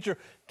major,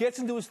 gets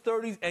into his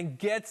 30s and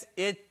gets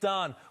it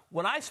done.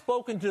 When I've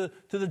spoken to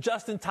the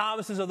Justin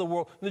Thomases of the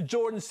world, the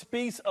Jordan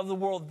Spieths of the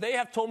world, they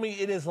have told me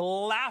it is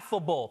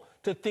laughable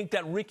to think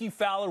that Ricky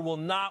Fowler will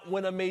not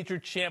win a major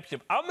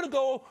championship. I'm going to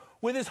go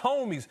with his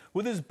homies,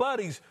 with his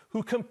buddies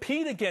who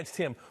compete against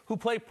him, who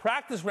play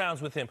practice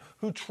rounds with him,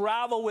 who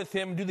travel with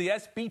him, do the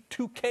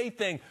SB2K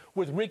thing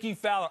with Ricky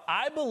Fowler.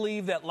 I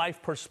believe that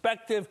life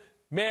perspective,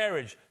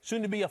 marriage,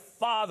 soon to be a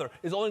father,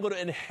 is only going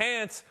to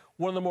enhance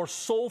one of the more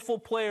soulful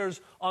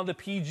players on the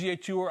PGA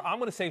Tour. I'm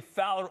going to say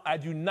Fowler. I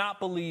do not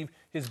believe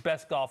his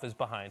best golf is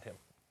behind him.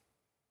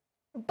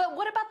 But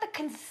what about the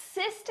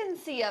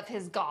consistency of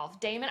his golf,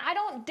 Damon? I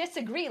don't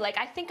disagree.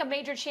 I think a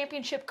major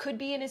championship could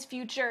be in his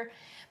future,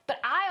 but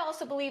I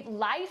also believe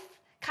life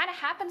kind of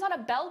happens on a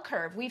bell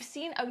curve. We've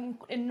seen an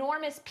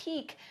enormous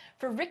peak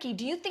for Ricky.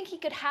 Do you think he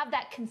could have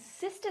that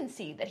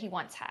consistency that he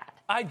once had?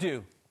 I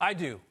do. I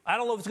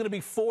don't know if it's going to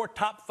be 4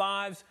 top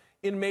 5s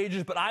in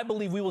majors, but I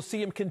believe we will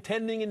see him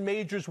contending in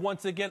majors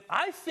once again.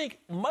 I think,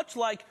 much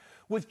like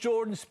with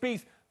Jordan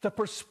Spieth, the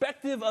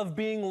perspective of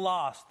being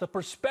lost, the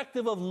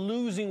perspective of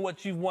losing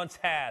what you once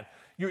had,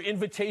 your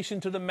invitation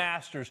to the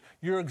Masters,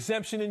 your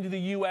exemption into the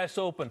U.S.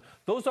 Open,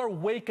 those are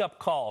wake-up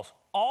calls.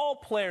 All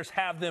players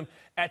have them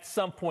at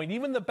some point.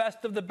 Even the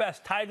best of the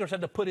best. Tiger's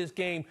had to put his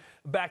game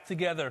back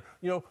together.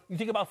 You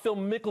think about Phil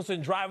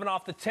Mickelson driving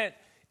off the tent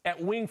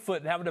at Winged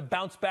Foot and having to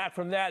bounce back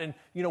from that and,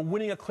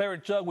 winning a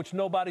Claret Jug, which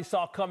nobody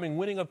saw coming,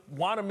 winning a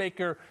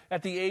Wanamaker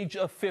at the age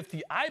of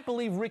 50. I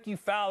believe Ricky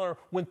Fowler,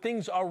 when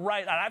things are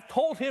right, and I've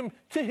told him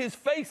to his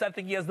face, I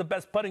think he has the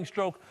best putting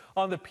stroke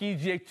on the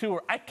PGA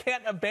Tour. I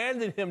can't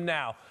abandon him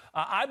now.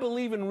 I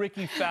believe in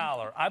Ricky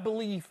Fowler. I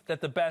believe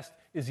that the best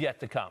is yet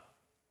to come.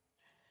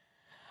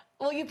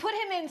 Well, you put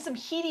him in some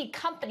heady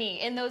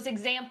company in those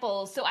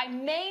examples, so I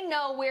may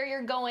know where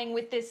you're going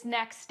with this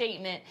next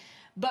statement.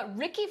 But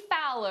Ricky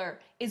Fowler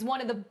is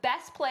one of the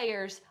best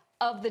players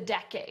of the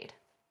decade.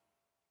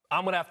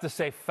 I'm going to have to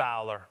say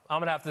Fowler. I'm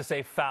going to have to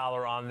say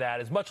Fowler on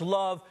that. As much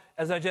love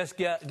as I just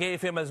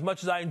gave him, as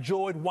much as I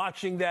enjoyed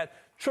watching that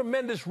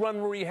tremendous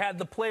run where he had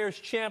the Players'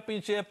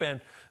 Championship and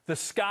the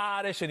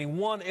Scottish, and he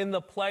won in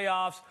the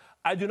playoffs,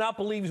 I do not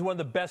believe he's one of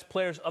the best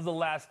players of the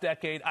last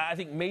decade. I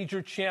think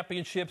major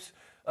championships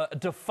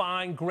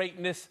define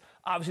greatness.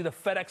 Obviously, the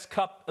FedEx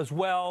Cup as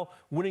well.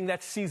 Winning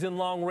that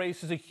season-long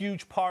race is a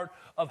huge part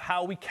of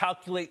how we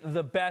calculate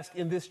the best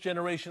in this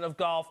generation of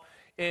golf.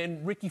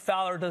 And Ricky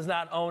Fowler does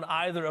not own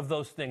either of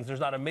those things. There's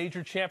not a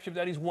major championship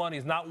that he's won.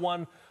 He's not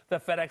won the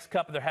FedEx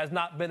Cup. There has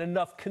not been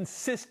enough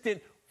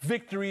consistent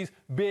victories,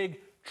 big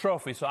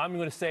trophies. So I'm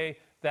going to say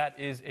that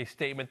is a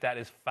statement that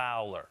is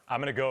Fowler.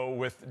 I'm going to go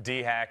with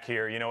D-Hack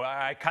here.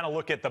 I kind of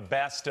look at the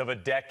best of a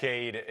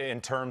decade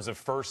in terms of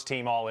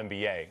first-team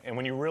All-NBA. And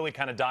when you really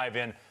kind of dive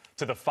in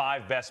to the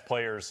 5 best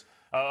players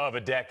of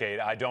a decade,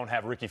 I don't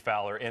have Ricky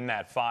Fowler in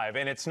that 5.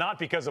 And it's not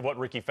because of what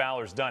Ricky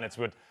Fowler's done. It's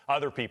what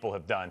other people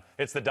have done.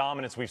 It's the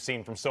dominance we've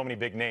seen from so many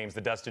big names,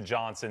 the Dustin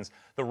Johnsons,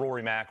 the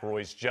Rory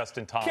McIlroys,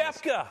 Justin Thomas,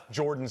 Koepka,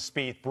 Jordan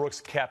Spieth,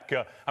 Brooks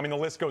Koepka. I mean, the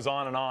list goes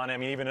on and on. I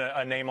mean, even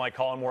a name like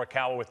Colin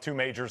Morikawa with 2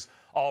 majors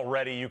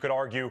already, you could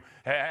argue,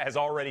 has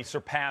already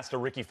surpassed a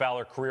Ricky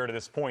Fowler career to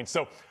this point.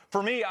 So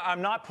for me,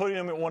 I'm not putting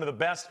him at one of the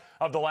best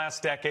of the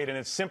last decade, and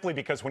it's simply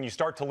because when you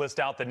start to list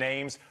out the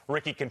names,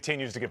 Ricky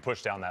continues to get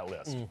pushed down that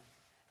list.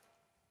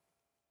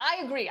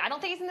 I agree. I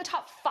don't think he's in the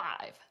top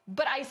 5,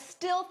 but I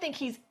still think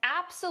he's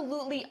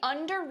absolutely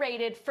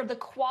underrated for the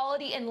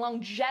quality and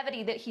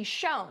longevity that he's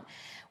shown.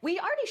 We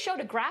already showed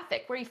a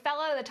graphic where he fell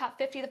out of the top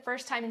 50 the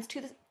first time in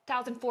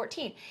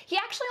 2014. He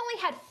actually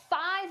only had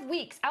 5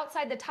 weeks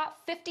outside the top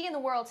 50 in the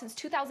world since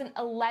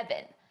 2011.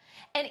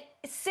 And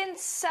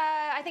since,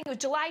 I think it was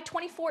July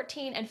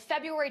 2014 and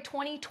February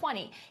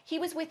 2020, he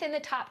was within the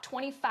top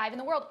 25 in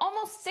the world,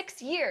 almost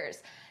 6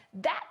 years.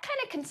 That kind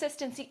of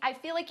consistency, I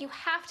feel like you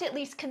have to at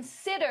least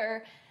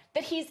consider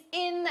that he's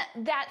in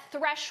that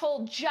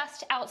threshold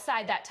just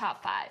outside that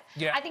top 5.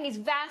 Yeah. I think he's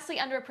vastly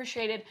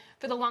underappreciated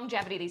for the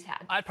longevity that he's had.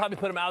 I'd probably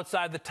put him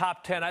outside the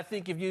top 10. I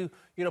think if you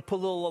put a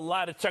little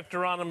lie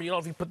detector on him,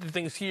 if you put the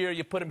things here,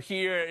 you put him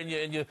here, and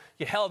you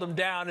held him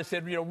down and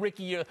said,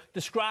 Ricky,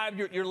 describe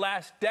your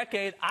last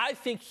decade, I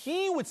think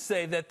he would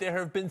say that there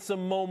have been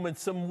some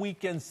moments, some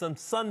weekends, some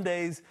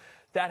Sundays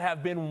that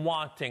have been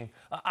wanting.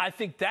 I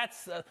think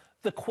that's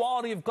the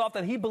quality of golf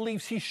that he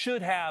believes he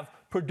should have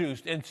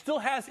produced and still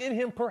has in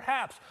him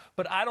perhaps,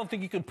 but I don't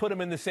think you can put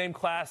him in the same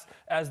class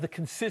as the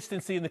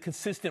consistency and the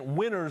consistent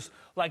winners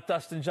like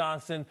Dustin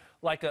Johnson,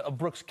 like a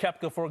Brooks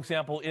Koepka, for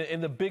example, in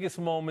the biggest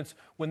moments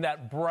when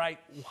that bright,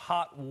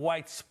 hot,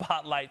 white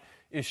spotlight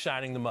is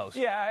shining the most.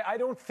 Yeah, I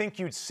don't think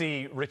you'd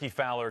see Ricky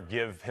Fowler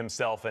give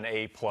himself an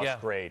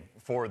A-plus grade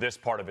for this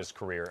part of his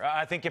career.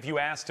 I think if you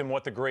asked him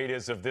what the grade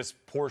is of this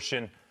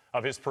portion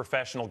of his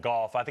professional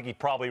golf, I think he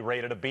probably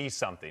rated a B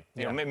something.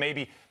 You know,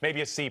 maybe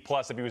a C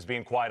plus if he was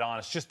being quite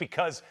honest, just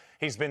because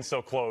he's been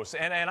so close.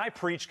 And I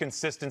preach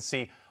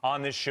consistency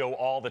on this show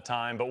all the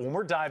time, but when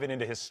we're diving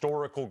into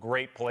historical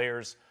great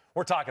players,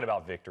 we're talking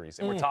about victories,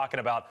 and we're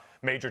talking about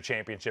major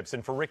championships.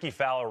 And for Ricky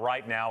Fowler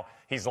right now,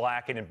 he's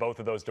lacking in both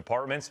of those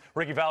departments.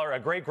 Ricky Fowler, a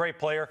great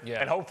player,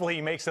 and hopefully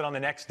he makes it on the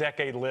next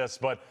decade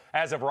list. But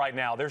as of right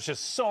now, there's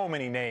just so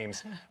many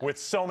names with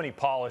so many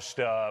polished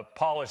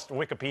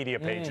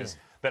Wikipedia pages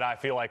that I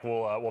feel like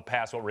will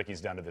pass what Ricky's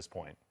done to this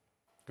point.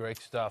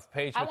 Great stuff.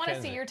 Paige I want to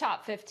McKenzie. see your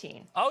top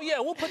 15. Oh, yeah,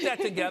 we'll put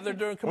that together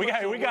during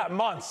commercial. we got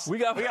months. We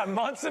got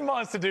months and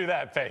months to do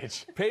that,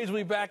 Paige. Paige will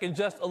be back in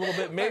just a little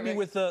bit, maybe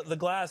with the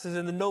glasses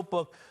and the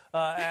notebook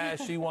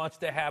as she wants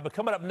to have. But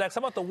coming up next, how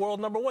about the world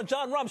number 1?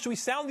 Jon Rahm, should we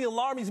sound the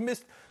alarm? He's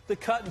missed the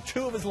cut in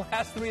 2 of his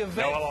last 3 events.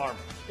 No alarm.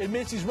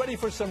 Admits he's ready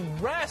for some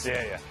rest.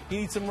 Yeah. He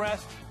needs some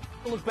rest.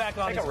 We'll look back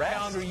on his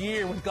calendar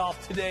year when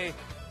Golf Today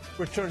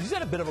returns. He's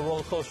had a bit of a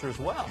roller coaster as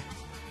well.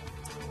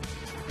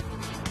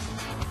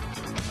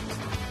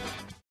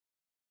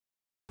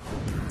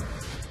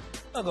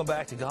 I'll go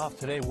back to Golf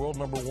Today. World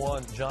number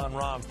 1, Jon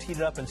Rahm, teed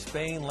it up in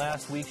Spain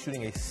last week,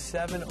 shooting a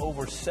 7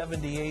 over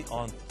 78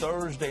 on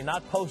Thursday,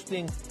 not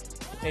posting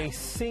a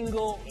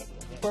single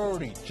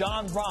birdie.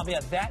 Jon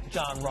Rahm, that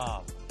Jon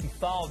Rahm. He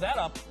followed that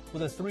up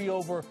with a 3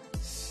 over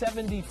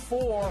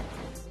 74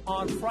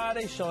 on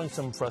Friday, showing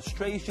some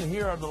frustration.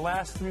 Here are the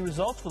last 3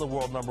 results for the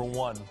world number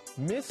 1.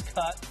 Missed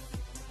cut,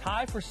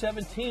 tie for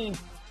 17,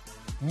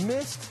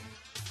 missed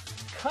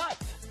cut.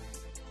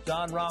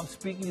 Jon Rahm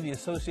speaking to the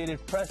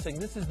Associated Press saying,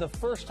 "This is the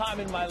first time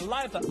in my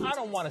life that I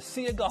don't want to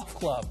see a golf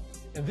club."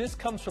 And this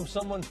comes from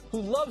someone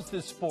who loves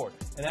this sport.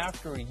 And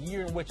after a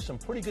year in which some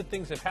pretty good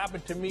things have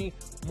happened to me,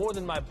 more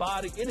than my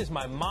body, it is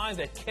my mind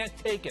that can't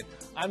take it.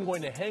 I'm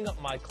going to hang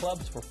up my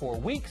clubs for 4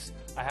 weeks.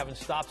 I haven't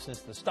stopped since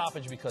the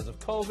stoppage because of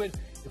COVID.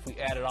 If we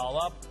add it all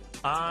up,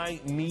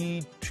 I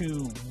need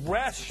to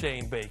rest,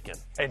 Shane Bacon.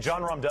 And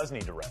Jon Rahm does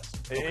need to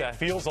rest. Okay. It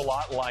feels a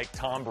lot like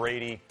Tom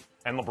Brady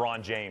and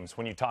LeBron James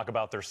when you talk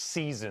about their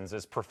seasons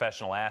as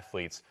professional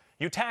athletes.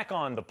 You tack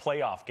on the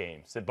playoff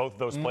games that both of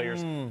those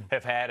players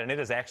have had, and it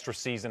is extra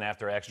season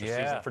after extra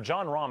season. For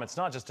Jon Rahm, it's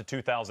not just a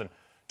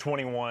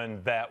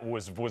 2021 that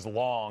was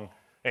long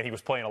and he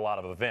was playing a lot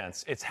of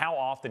events. It's how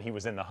often he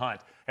was in the hunt.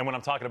 And when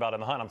I'm talking about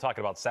in the hunt, I'm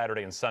talking about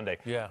Saturday and Sunday.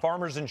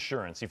 Farmers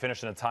Insurance, he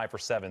finished in a tie for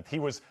 7th. He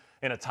was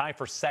in a tie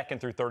for 2nd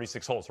through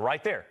 36 holes.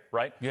 Right there,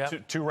 right?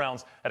 Two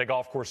rounds at a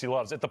golf course he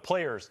loves. At the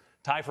Players,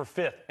 tie for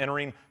 5th,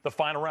 entering the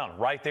final round.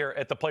 Right there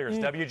at the Players.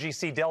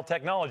 WGC Dell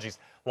Technologies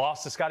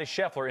lost to Scotty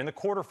Scheffler in the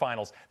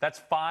quarterfinals. That's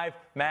 5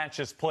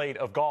 matches played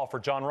of golf for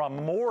Jon Rahm.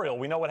 Memorial,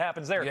 we know what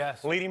happens there.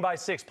 Leading by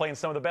 6, playing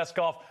some of the best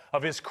golf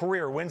of his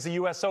career. Wins the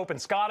U.S. Open,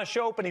 Scottish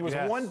Open. He was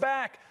one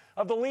back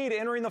of the lead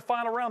entering the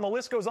final round. The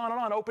list goes on and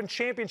on. Open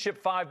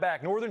Championship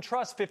 5-back. Northern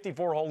Trust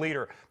 54-hole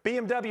leader.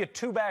 BMW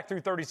 2-back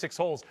through 36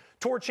 holes.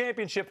 Tour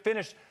Championship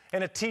finished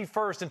in a T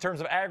first in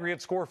terms of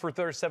aggregate score for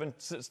 37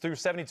 through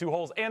 72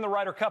 holes, and the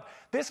Ryder Cup.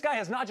 This guy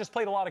has not just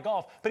played a lot of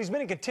golf, but he's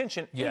been in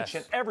contention each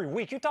and every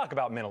week. You talk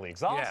about mentally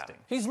exhausting.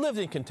 Yeah. He's lived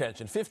in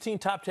contention. 15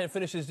 top 10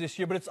 finishes this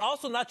year, but it's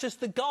also not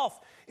just the golf.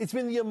 It's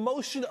been the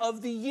emotion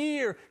of the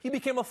year. He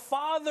became a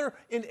father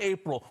in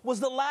April, was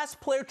the last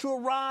player to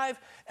arrive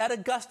at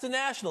Augusta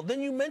National.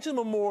 Then you mentioned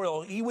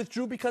Memorial. He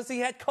withdrew because he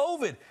had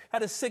COVID,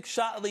 had a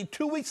 6-shot lead.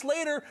 2 weeks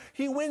later,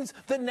 he wins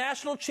the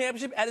national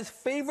championship at his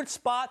favorite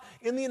spot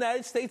in the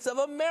United States of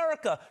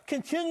America,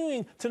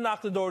 continuing to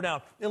knock the door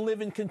down and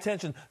live in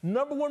contention.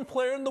 Number 1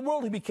 player in the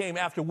world he became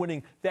after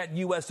winning that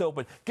U.S.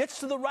 Open. Gets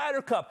to the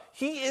Ryder Cup.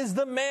 He is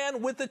the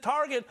man with the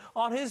target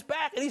on his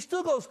back, and he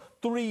still goes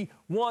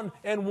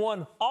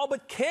 3-1-1, all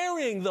but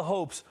carrying the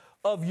hopes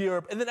of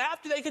Europe. And then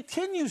after that, he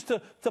continues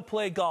to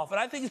play golf. And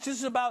I think it's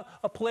just about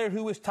a player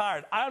who is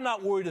tired. I'm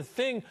not worried a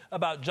thing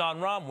about Jon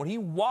Rahm. When he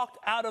walked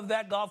out of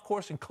that golf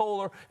course in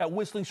Kohler at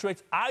Whistling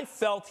Straits, I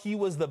felt he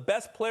was the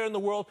best player in the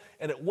world,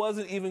 and it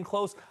wasn't even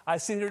close. I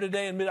sit here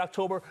today in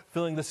mid-October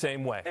feeling the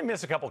same way. They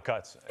miss a couple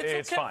cuts.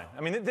 It's fine. I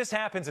mean, this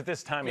happens at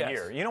this time of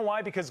year. You know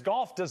why? Because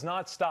golf does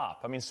not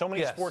stop. I mean, so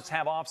many sports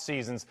have off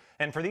seasons.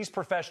 And for these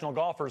professional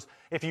golfers,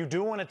 if you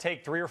do want to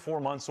take 3 or 4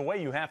 months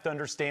away, you have to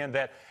understand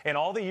that in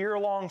all the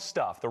year-long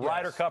stuff, the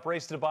Ryder Cup,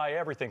 Race to Dubai,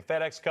 everything,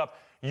 FedEx Cup,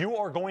 you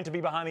are going to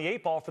be behind the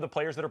 8 ball for the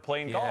players that are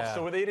playing golf.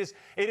 So it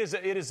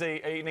is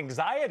an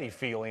anxiety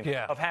feeling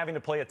of having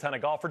to play a ton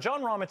of golf. For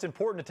Jon Rahm, it's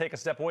important to take a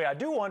step away. I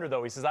do wonder,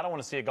 though, he says, I don't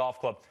want to see a golf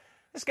club.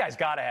 This guy's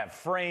got to have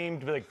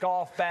framed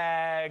golf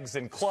bags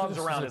and clubs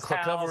around his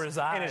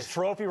house, in his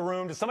trophy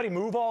room. Does somebody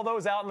move all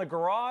those out in the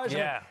garage? Yeah.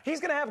 I mean,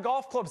 he's going to have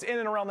golf clubs in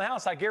and around the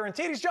house. I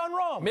guarantee it. He's Jon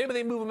Rahm. Maybe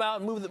they move them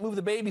out and move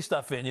the baby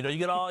stuff in. You know, you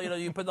get all,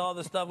 you put all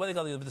the stuff, what do they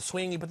call it, the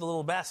swing, you put the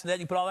little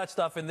bassinet, you put all that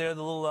stuff in there,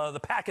 the little, the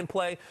pack and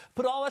play,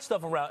 put all that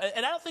stuff around.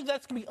 And I don't think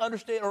that's going to be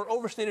understated or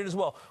overstated as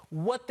well.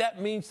 What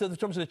that means in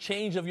terms of the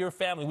change of your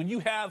family. When you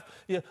have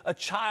a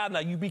child now,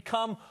 you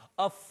become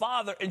a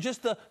father, and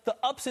just the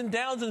ups and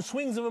downs and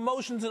swings of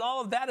emotions and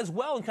all of that as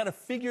well, and kind of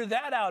figure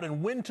that out,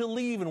 and when to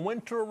leave and when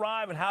to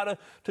arrive and how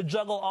to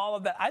juggle all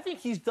of that. I think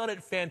he's done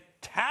it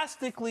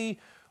fantastically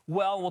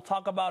well. We'll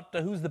talk about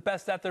who's the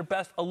best at their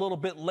best a little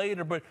bit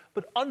later, but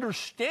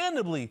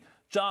understandably,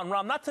 Jon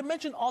Rahm, not to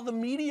mention all the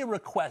media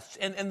requests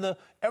and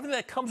everything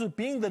that comes with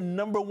being the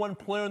number 1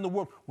 player in the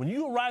world. When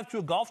you arrive to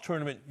a golf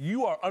tournament,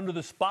 you are under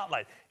the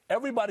spotlight.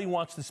 Everybody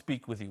wants to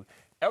speak with you.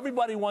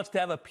 Everybody wants to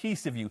have a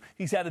piece of you.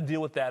 He's had to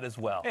deal with that as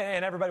well.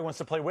 And everybody wants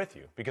to play with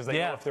you because they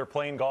know if they're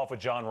playing golf with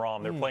Jon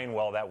Rahm, they're playing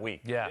well that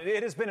week.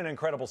 It has been an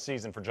incredible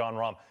season for Jon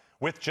Rahm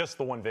with just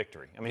the 1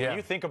 victory. I mean, when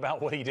you think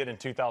about what he did in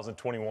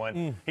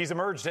 2021, he's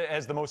emerged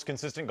as the most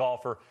consistent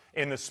golfer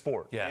in the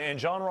sport. And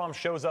Jon Rahm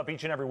shows up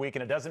each and every week,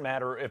 and it doesn't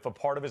matter if a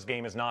part of his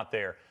game is not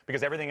there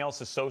because everything else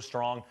is so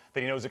strong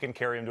that he knows it can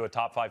carry him to a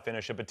top 5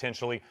 finish and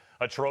potentially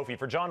a trophy.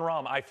 For Jon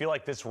Rahm, I feel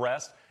like this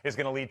rest is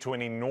going to lead to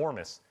an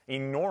enormous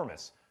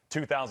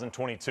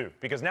 2022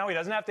 because now he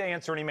doesn't have to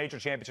answer any major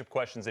championship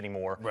questions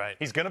anymore.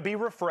 He's going to be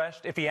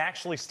refreshed if he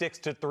actually sticks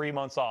to 3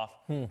 months off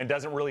and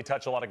doesn't really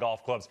touch a lot of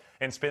golf clubs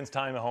and spends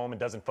time at home and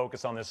doesn't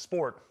focus on this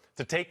sport.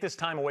 To take this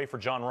time away for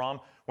Jon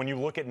Rahm, when you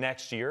look at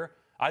next year,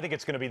 I think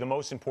it's going to be the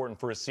most important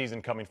for his season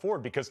coming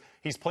forward because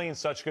he's playing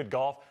such good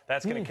golf.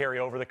 That's going to carry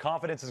over. The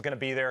confidence is going to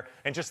be there.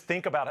 And just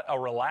think about a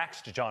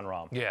relaxed Jon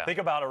Rahm. Think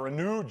about a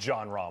renewed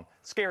Jon Rahm.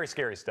 Scary,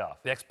 scary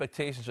stuff. The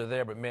expectations are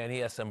there, but, man, he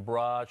has some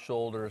broad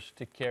shoulders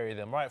to carry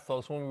them. All right,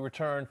 folks, when we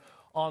return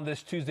on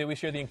this Tuesday, we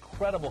share the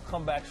incredible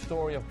comeback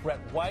story of Brett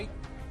White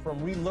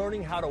from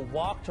relearning how to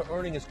walk to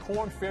earning his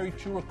Korn Ferry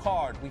Tour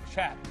card. We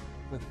chat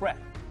with Brett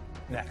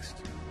next.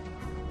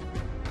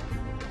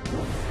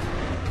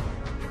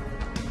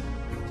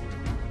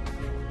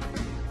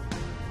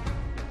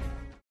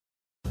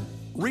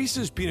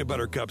 Reese's Peanut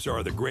Butter Cups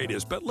are the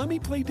greatest, but let me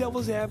play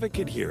devil's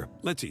advocate here.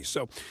 Let's see.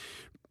 So,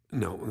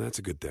 no, that's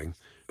a good thing.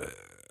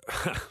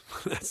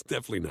 That's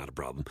definitely not a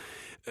problem.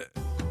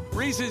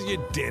 Reese's,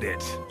 you did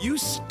it. You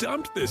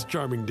stumped this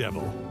charming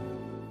devil.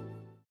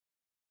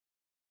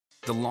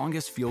 The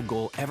longest field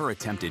goal ever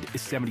attempted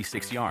is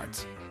 76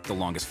 yards. The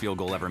longest field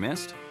goal ever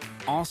missed?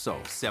 Also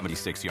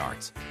 76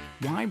 yards.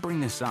 Why bring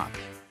this up?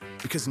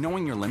 Because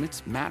knowing your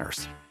limits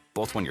matters,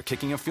 both when you're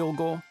kicking a field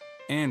goal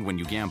and when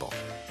you gamble.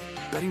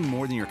 Betting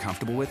more than you're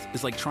comfortable with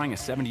is like trying a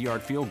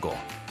 70-yard field goal.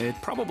 It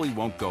probably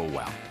won't go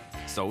well.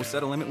 So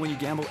set a limit when you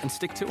gamble and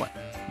stick to it.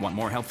 Want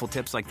more helpful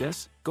tips like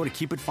this? Go to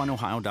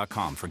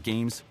keepitfunohio.com for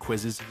games,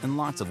 quizzes, and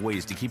lots of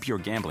ways to keep your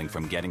gambling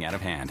from getting out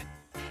of hand.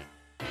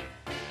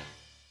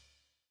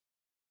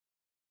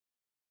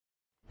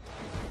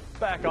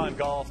 Back on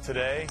golf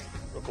today.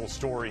 Real cool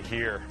story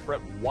here.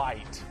 Brett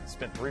White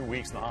spent 3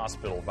 weeks in the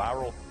hospital,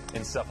 viral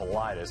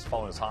encephalitis.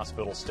 Following his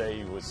hospital stay,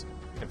 he was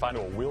confined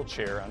to a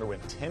wheelchair,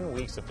 underwent 10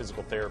 weeks of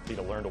physical therapy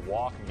to learn to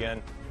walk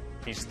again.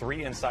 He's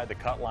 3 inside the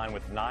cut line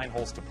with 9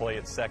 holes to play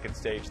at second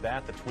stage.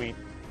 The tweet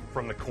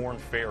from the Korn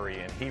Ferry,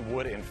 and he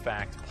would, in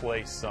fact,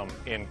 play some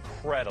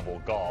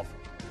incredible golf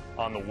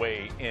on the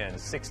way in.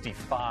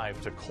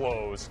 65 to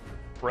close.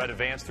 Brett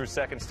advanced through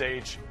second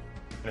stage,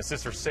 and his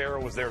sister Sarah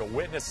was there to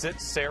witness it.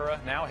 Sarah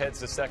now heads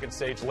to second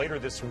stage later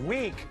this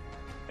week,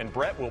 and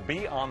Brett will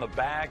be on the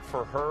bag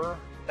for her.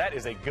 That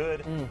is a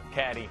good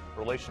caddy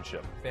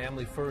relationship.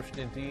 Family first,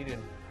 indeed.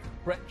 And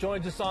Brett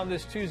joins us on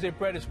this Tuesday.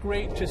 Brett, it's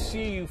great to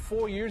see you.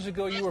 4 years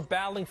ago, you were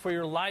battling for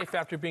your life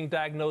after being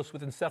diagnosed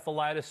with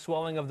encephalitis,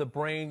 swelling of the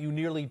brain. You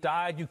nearly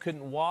died. You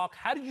couldn't walk.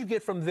 How did you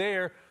get from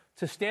there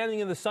to standing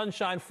in the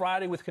sunshine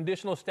Friday with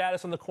conditional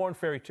status on the Korn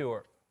Ferry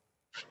Tour?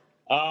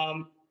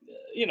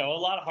 You know, a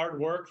lot of hard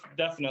work,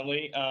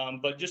 definitely,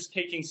 but just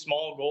taking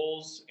small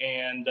goals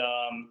and,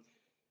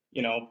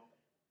 you know,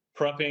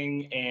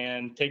 prepping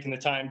and taking the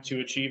time to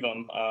achieve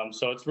them.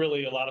 So it's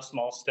really a lot of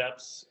small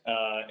steps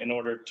in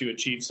order to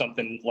achieve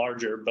something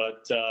larger.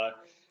 But,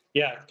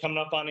 yeah, coming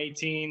up on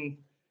 18,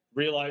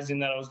 realizing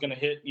that I was going to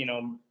hit, you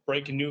know,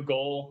 break a new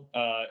goal,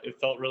 it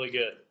felt really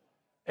good.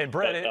 And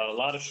Brett, a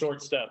lot of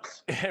short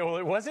steps. Well,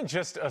 it wasn't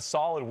just a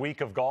solid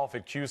week of golf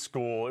at Q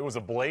School. It was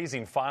a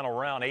blazing final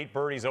round, 8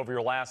 birdies over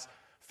your last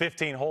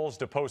 15 holes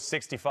to post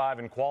 65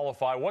 and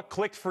qualify. What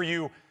clicked for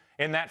you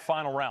in that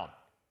final round?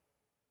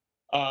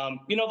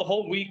 You know, the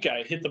whole week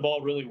I hit the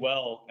ball really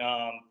well.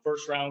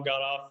 First round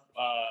got off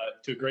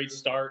to a great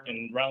start,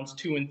 and rounds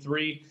 2 and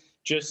 3,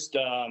 just,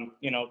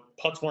 you know,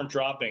 putts weren't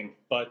dropping.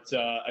 But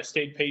I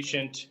stayed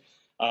patient,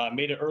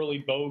 made an early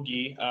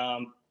bogey,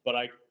 but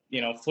I, you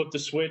know, flipped the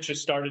switch. I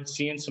started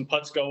seeing some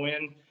putts go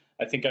in.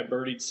 I think I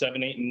birdied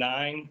 7, 8, and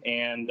 9,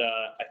 and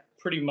I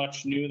pretty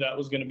much knew that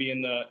was going to be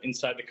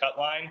inside the cut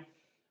line.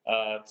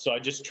 So I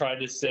just tried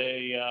to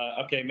say,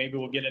 okay, maybe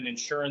we'll get an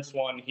insurance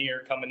one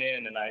here coming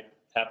in, and I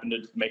happened to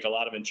make a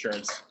lot of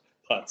insurance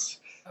putts.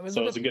 I mean,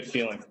 so it was a good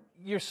feeling.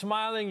 You're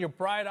smiling, you're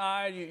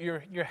bright-eyed,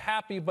 you're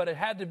happy, but it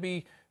had to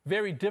be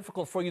very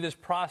difficult for you, this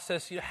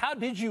process. How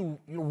did you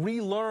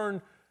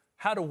relearn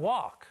how to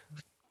walk?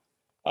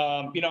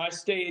 You know, I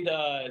stayed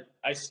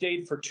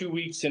for 2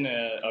 weeks in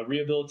a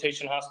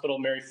rehabilitation hospital,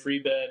 Mary Free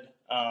Bed,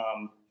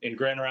 in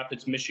Grand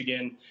Rapids,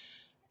 Michigan.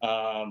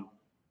 I'm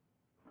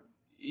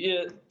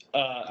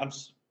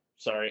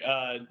sorry.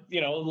 You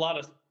know, a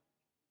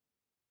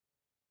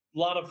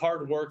lot of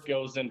hard work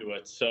goes into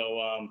it.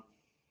 So,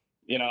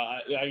 you know,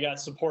 I got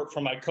support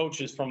from my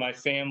coaches, from my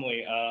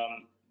family.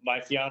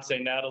 My fiance,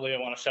 Natalie, I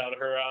want to shout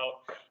her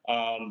out.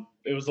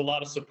 It was a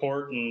lot of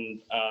support, and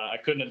I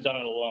couldn't have done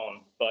it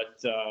alone.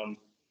 But,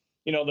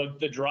 you know,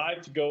 the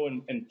drive to go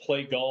and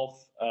play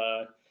golf,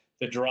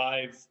 the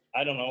drive,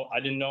 I don't know. I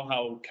didn't know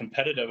how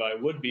competitive I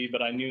would be,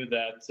 but I knew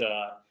that,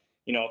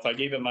 you know, if I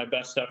gave it my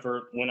best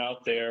effort, went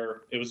out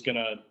there, it was going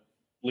to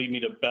lead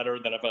me to better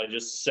than if I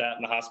just sat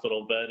in the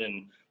hospital bed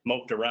and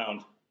moped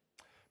around.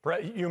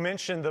 Brett, you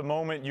mentioned the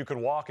moment you could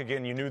walk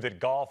again, you knew that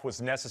golf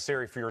was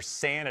necessary for your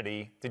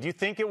sanity. Did you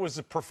think it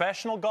was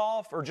professional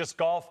golf or just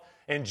golf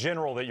in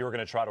general that you were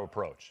going to try to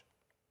approach?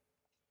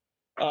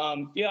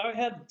 Yeah, I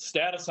had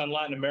status on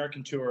Latin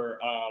American Tour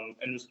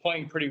and was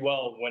playing pretty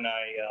well when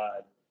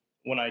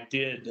I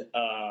did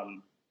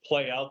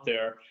play out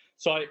there.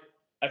 So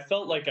I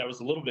felt like I was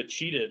a little bit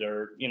cheated,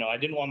 or, you know, I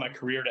didn't want my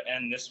career to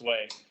end this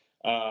way.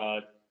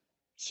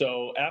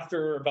 So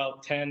after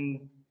about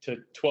 10 to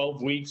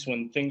 12 weeks,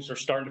 when things were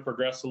starting to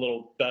progress a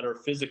little better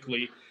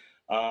physically,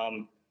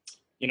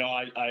 you know,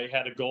 I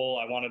had a goal.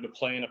 I wanted to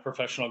play in a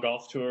professional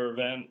golf tour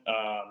event,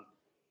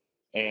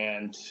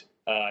 and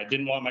I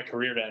didn't want my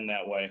career to end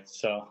that way.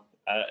 So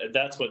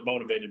that's what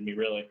motivated me,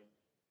 really.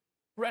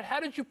 Brett,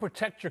 how did you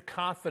protect your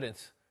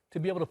confidence to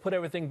be able to put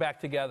everything back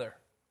together?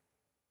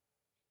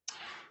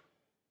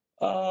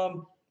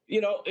 You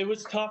know, it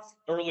was tough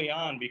early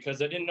on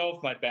because I didn't know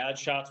if my bad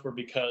shots were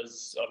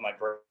because of my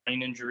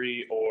brain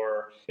injury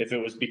or if it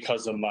was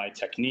because of my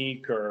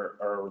technique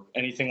or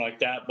anything like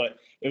that. But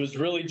it was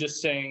really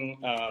just saying,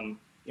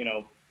 you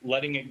know,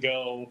 letting it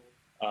go,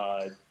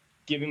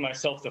 giving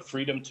myself the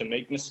freedom to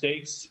make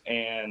mistakes,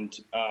 and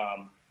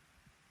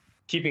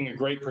keeping a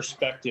great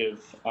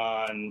perspective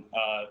on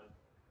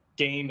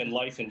game and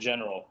life in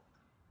general.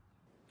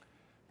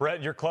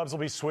 Brett, your clubs will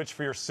be switched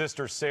for your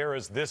sister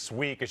Sarah's this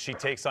week as she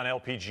takes on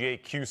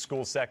LPGA Q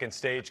School second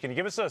stage. Can you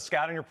give us a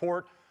scouting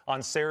report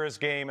on Sarah's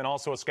game and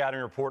also a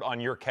scouting report on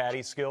your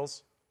caddy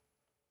skills?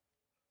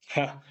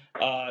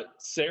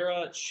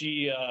 Sarah,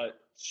 she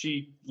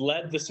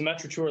led the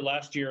Symetra Tour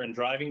last year in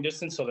driving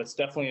distance, so that's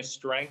definitely a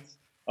strength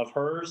of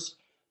hers.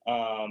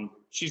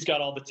 She's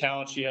got all the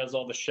talent. She has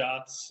all the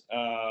shots.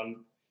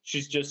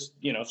 She's just,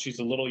 you know, she's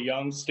a little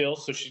young still,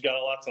 so she's got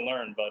a lot to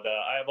learn. But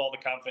I have all the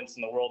confidence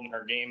in the world in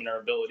her game and her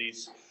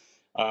abilities.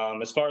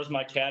 As far as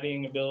my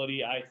caddying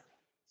ability,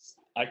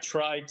 I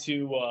try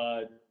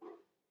to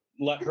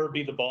let her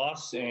be the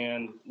boss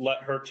and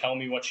let her tell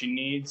me what she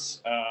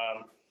needs.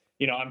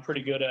 You know, I'm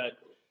pretty good at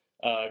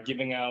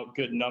giving out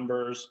good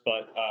numbers,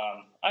 but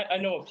I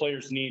know what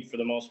players need for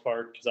the most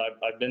part because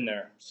I've been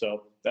there.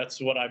 So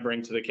that's what I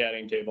bring to the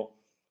caddying table.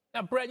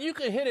 Now, Brett, you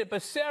can hit it,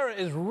 but Sarah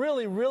is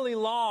really, really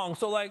long.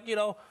 So, like, you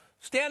know,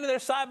 standing there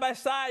side by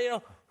side, you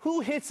know,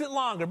 Who hits it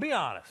longer? Be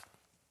honest.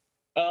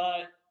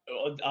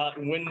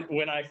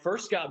 When I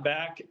first got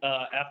back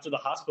after the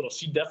hospital,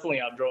 she definitely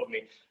outdrove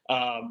me.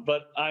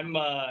 But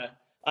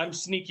I'm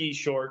sneaky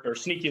short, or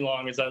sneaky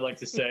long, as I like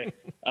to say.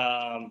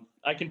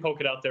 I can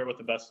poke it out there with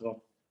the best of them.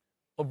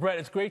 Well, Brett,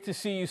 it's great to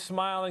see you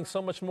smiling.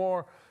 So much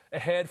more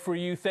ahead for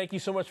you. Thank you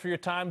so much for your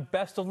time.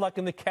 Best of luck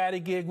in the caddy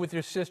gig with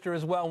your sister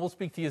as well. And we'll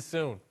speak to you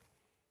soon.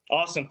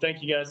 Awesome.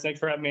 Thank you, guys. Thanks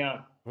for having me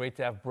on. Great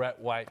to have Brett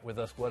White with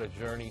us. What a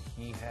journey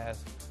he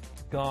has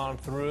gone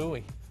through.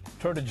 He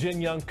turned to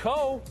Jin Young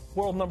Ko,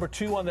 world number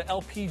 2 on the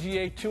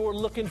LPGA Tour,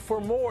 looking for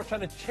more,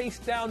 trying to chase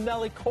down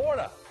Nelly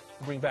Korda.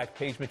 We'll bring back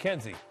Paige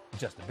McKenzie in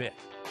just a bit.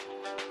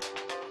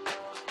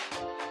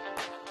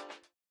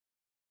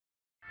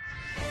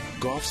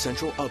 Golf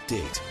Central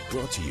Update,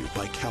 brought to you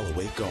by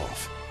Callaway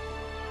Golf.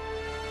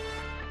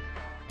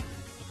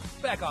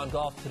 Back on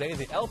golf today,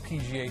 the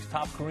LPGA's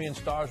top Korean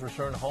stars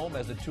return home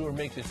as the tour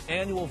makes its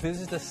annual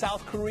visit to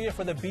South Korea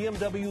for the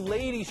BMW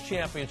Ladies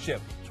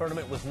Championship. The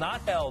tournament was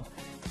not held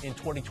in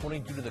 2020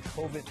 due to the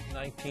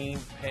COVID-19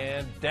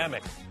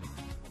 pandemic.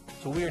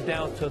 So we are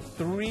down to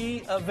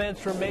 3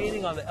 events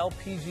remaining on the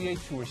LPGA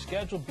Tour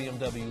schedule: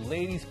 BMW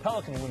Ladies,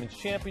 Pelican Women's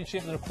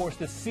Championship, and of course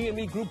the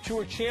CME Group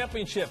Tour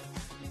Championship,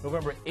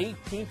 November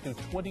 18th through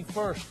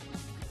 21st,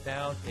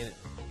 down in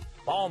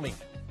balmy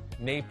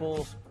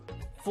Naples,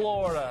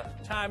 Florida.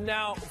 Time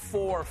now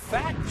for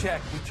Fact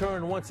Check. We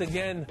turn once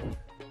again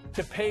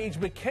to Paige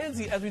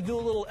McKenzie as we do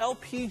a little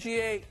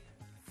LPGA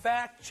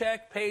Fact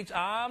Check. Paige,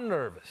 I'm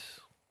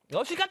nervous.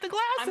 Oh, she got the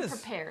glasses. I'm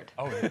prepared.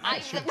 Oh,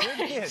 nice. You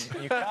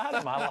did. You got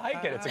them. I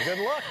like it. It's a good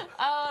look.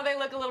 Oh, they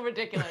look a little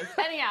ridiculous.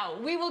 Anyhow,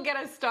 we will get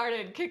us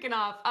started, kicking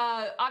off.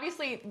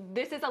 Obviously,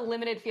 this is a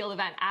limited field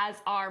event, as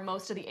are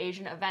most of the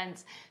Asian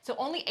events. So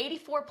only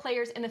 84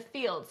 players in the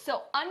field.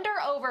 So under,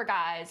 over,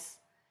 guys.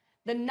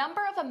 The number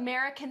of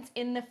Americans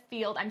in the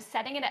field, I'm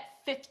setting it at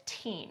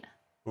 15.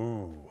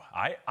 Ooh,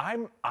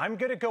 I'm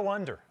going to go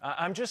under.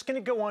 I'm just going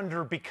to go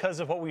under because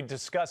of what we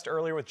discussed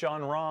earlier with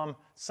Jon Rahm.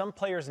 Some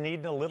players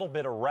need a little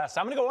bit of rest.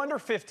 I'm going to go under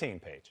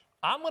 15, Paige.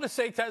 I'm going to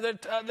say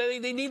that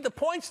they need the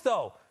points,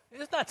 though.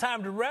 It's not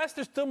time to rest.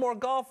 There's still more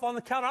golf on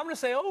the calendar. I'm going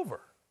to say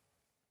over.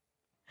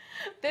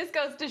 This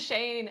goes to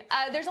Shane.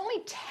 There's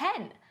only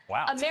 10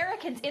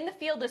 Americans in the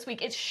field this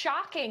week. It's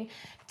shocking.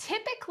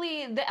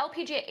 Typically, the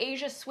LPGA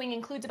Asia swing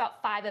includes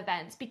about 5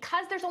 events.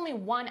 Because there's only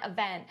 1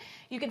 event,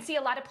 you can see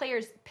a lot of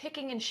players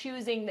picking and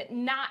choosing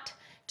not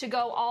to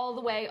go all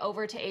the way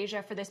over to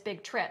Asia for this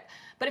big trip.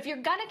 But if you're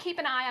going to keep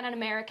an eye on an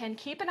American,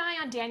 keep an eye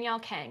on Danielle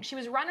Kang. She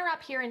was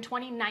runner-up here in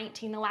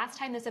 2019, the last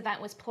time this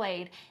event was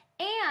played.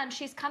 And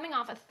she's coming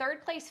off a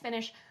 3rd-place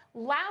finish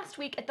last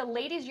week at the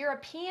Ladies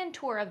European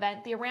Tour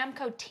event, the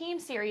Aramco Team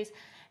Series,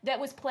 that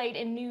was played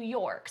in New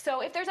York. So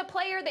if there's a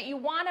player that you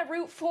want to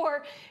root for,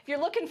 if you're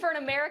looking for an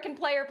American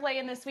player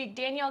playing this week,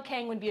 Danielle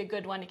Kang would be a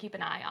good one to keep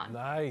an eye on.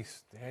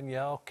 Nice,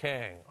 Danielle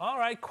Kang. All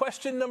right,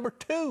 question number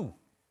 2.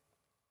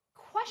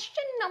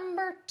 Question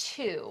number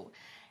 2.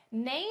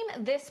 Name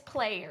this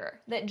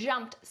player that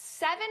jumped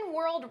 7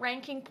 world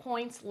ranking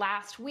points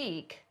last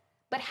week,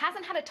 but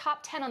hasn't had a top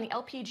 10 on the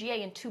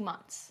LPGA in 2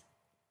 months.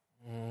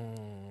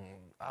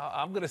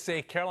 I'm going to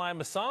say Caroline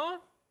Masson.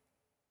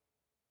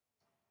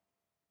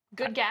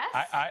 Good guess.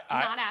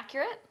 Not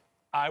accurate.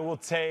 I will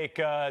take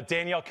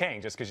Danielle Kang,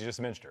 just because you just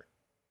mentioned her.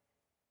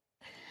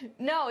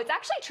 No, it's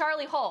actually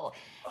Charlie Hull,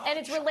 and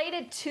it's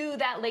related to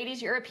that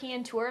Ladies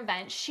European Tour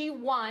event. She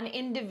won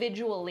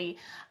individually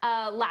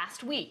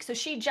last week, so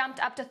she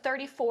jumped up to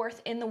 34th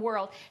in the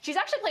world. She's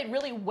actually played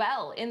really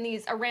well in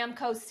these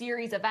Aramco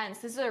Series events.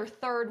 This is her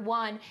 3rd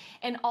one,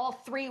 and all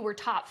 3 were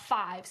top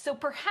 5. So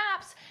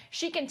perhaps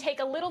she can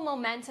take a little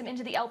momentum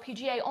into the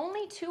LPGA.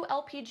 Only 2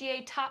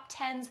 LPGA top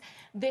 10s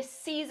this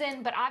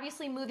season, but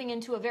obviously moving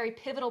into a very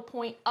pivotal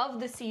point of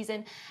the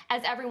season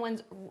as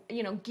everyone's,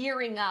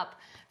 gearing up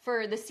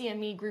for the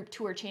CME Group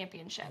Tour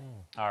Championship.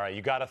 All right,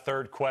 you got a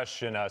 3rd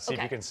question. See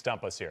if you can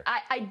stump us here.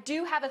 I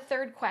do have a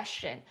 3rd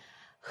question.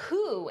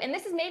 Who, and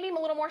this is maybe a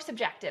little more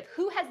subjective,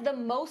 who has the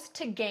most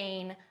to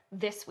gain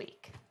this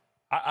week?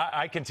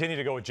 I continue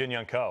to go with Jin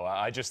Young Ko.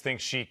 I just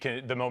think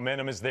the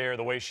momentum is there,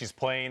 the way she's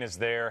playing is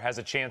there, has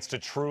a chance to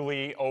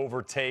truly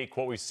overtake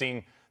what we've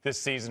seen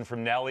this season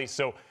from Nelly.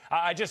 So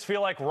I just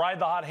feel like ride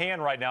the hot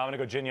hand right now. I'm going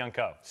to go Jin Young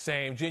Ko.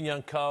 Same, Jin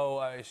Young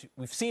Ko.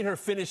 We've seen her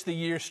finish the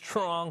year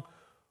strong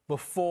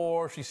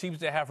before. She seems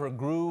to have her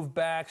groove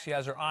back. She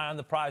has her eye on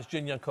the prize.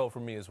 Jin Young Ko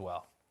for me as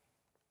well.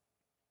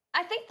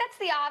 I think that's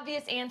the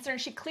obvious answer,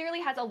 and she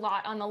clearly has a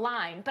lot on the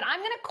line. But I'm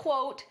going to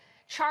quote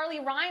Charlie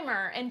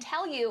Reimer and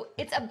tell you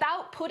it's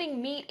about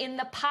putting meat in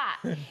the pot.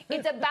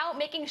 It's about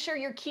making sure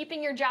you're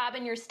keeping your job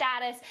and your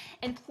status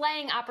and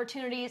playing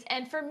opportunities.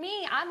 And for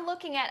me, I'm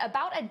looking at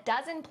about a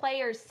dozen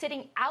players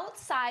sitting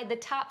outside the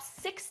top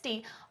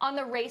 60 on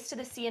the Race to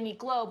the CME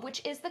Globe,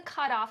 which is the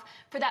cutoff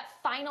for that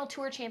final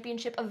Tour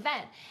Championship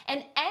event.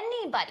 And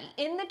anybody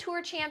in the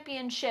Tour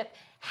Championship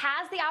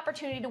has the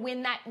opportunity to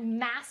win that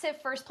massive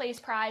first place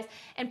prize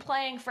and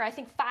playing for, I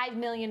think, $5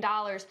 million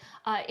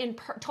in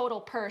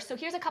total purse. So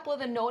here's a couple of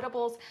the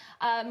notables.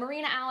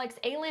 Marina Alex,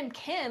 Alim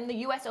Kim, the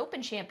U.S.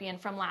 Open champion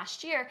from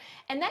last year.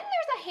 And then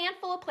there's a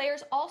handful of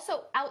players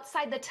also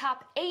outside the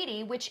top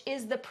 80, which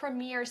is the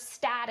premier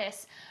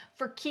status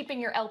for keeping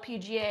your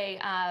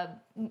LPGA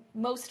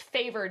most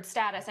favored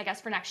status, I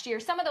guess, for next year.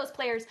 Some of those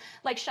players,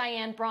 like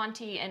Cheyenne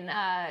Bronte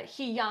and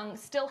Hee Young,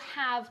 still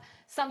have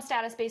some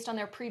status based on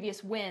their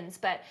previous wins,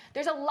 but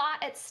there's a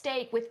lot at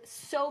stake with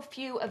so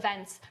few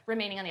events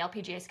remaining on the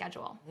LPGA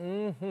schedule.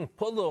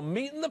 Put a little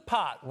meat in the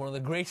pot. One of the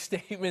great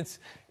statements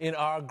in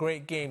our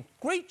great game.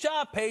 Great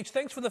job, Paige.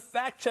 Thanks for the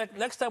fact check.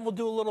 Next time we'll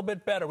do a little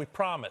bit better. We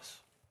promise.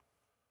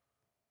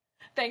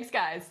 Thanks,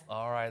 guys.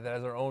 All right, that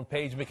is our own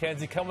Paige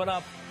Mackenzie coming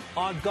up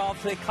on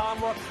Golf Today.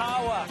 Collin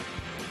Morikawa,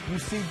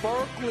 UC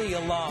Berkeley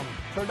alum,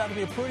 turned out to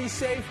be a pretty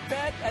safe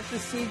bet at the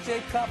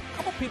CJ Cup. A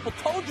couple people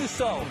told you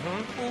so.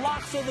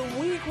 Locks of the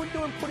week, we're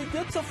doing pretty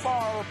good so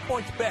far. Our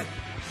points bet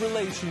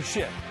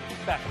relationship.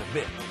 Back in a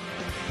bit.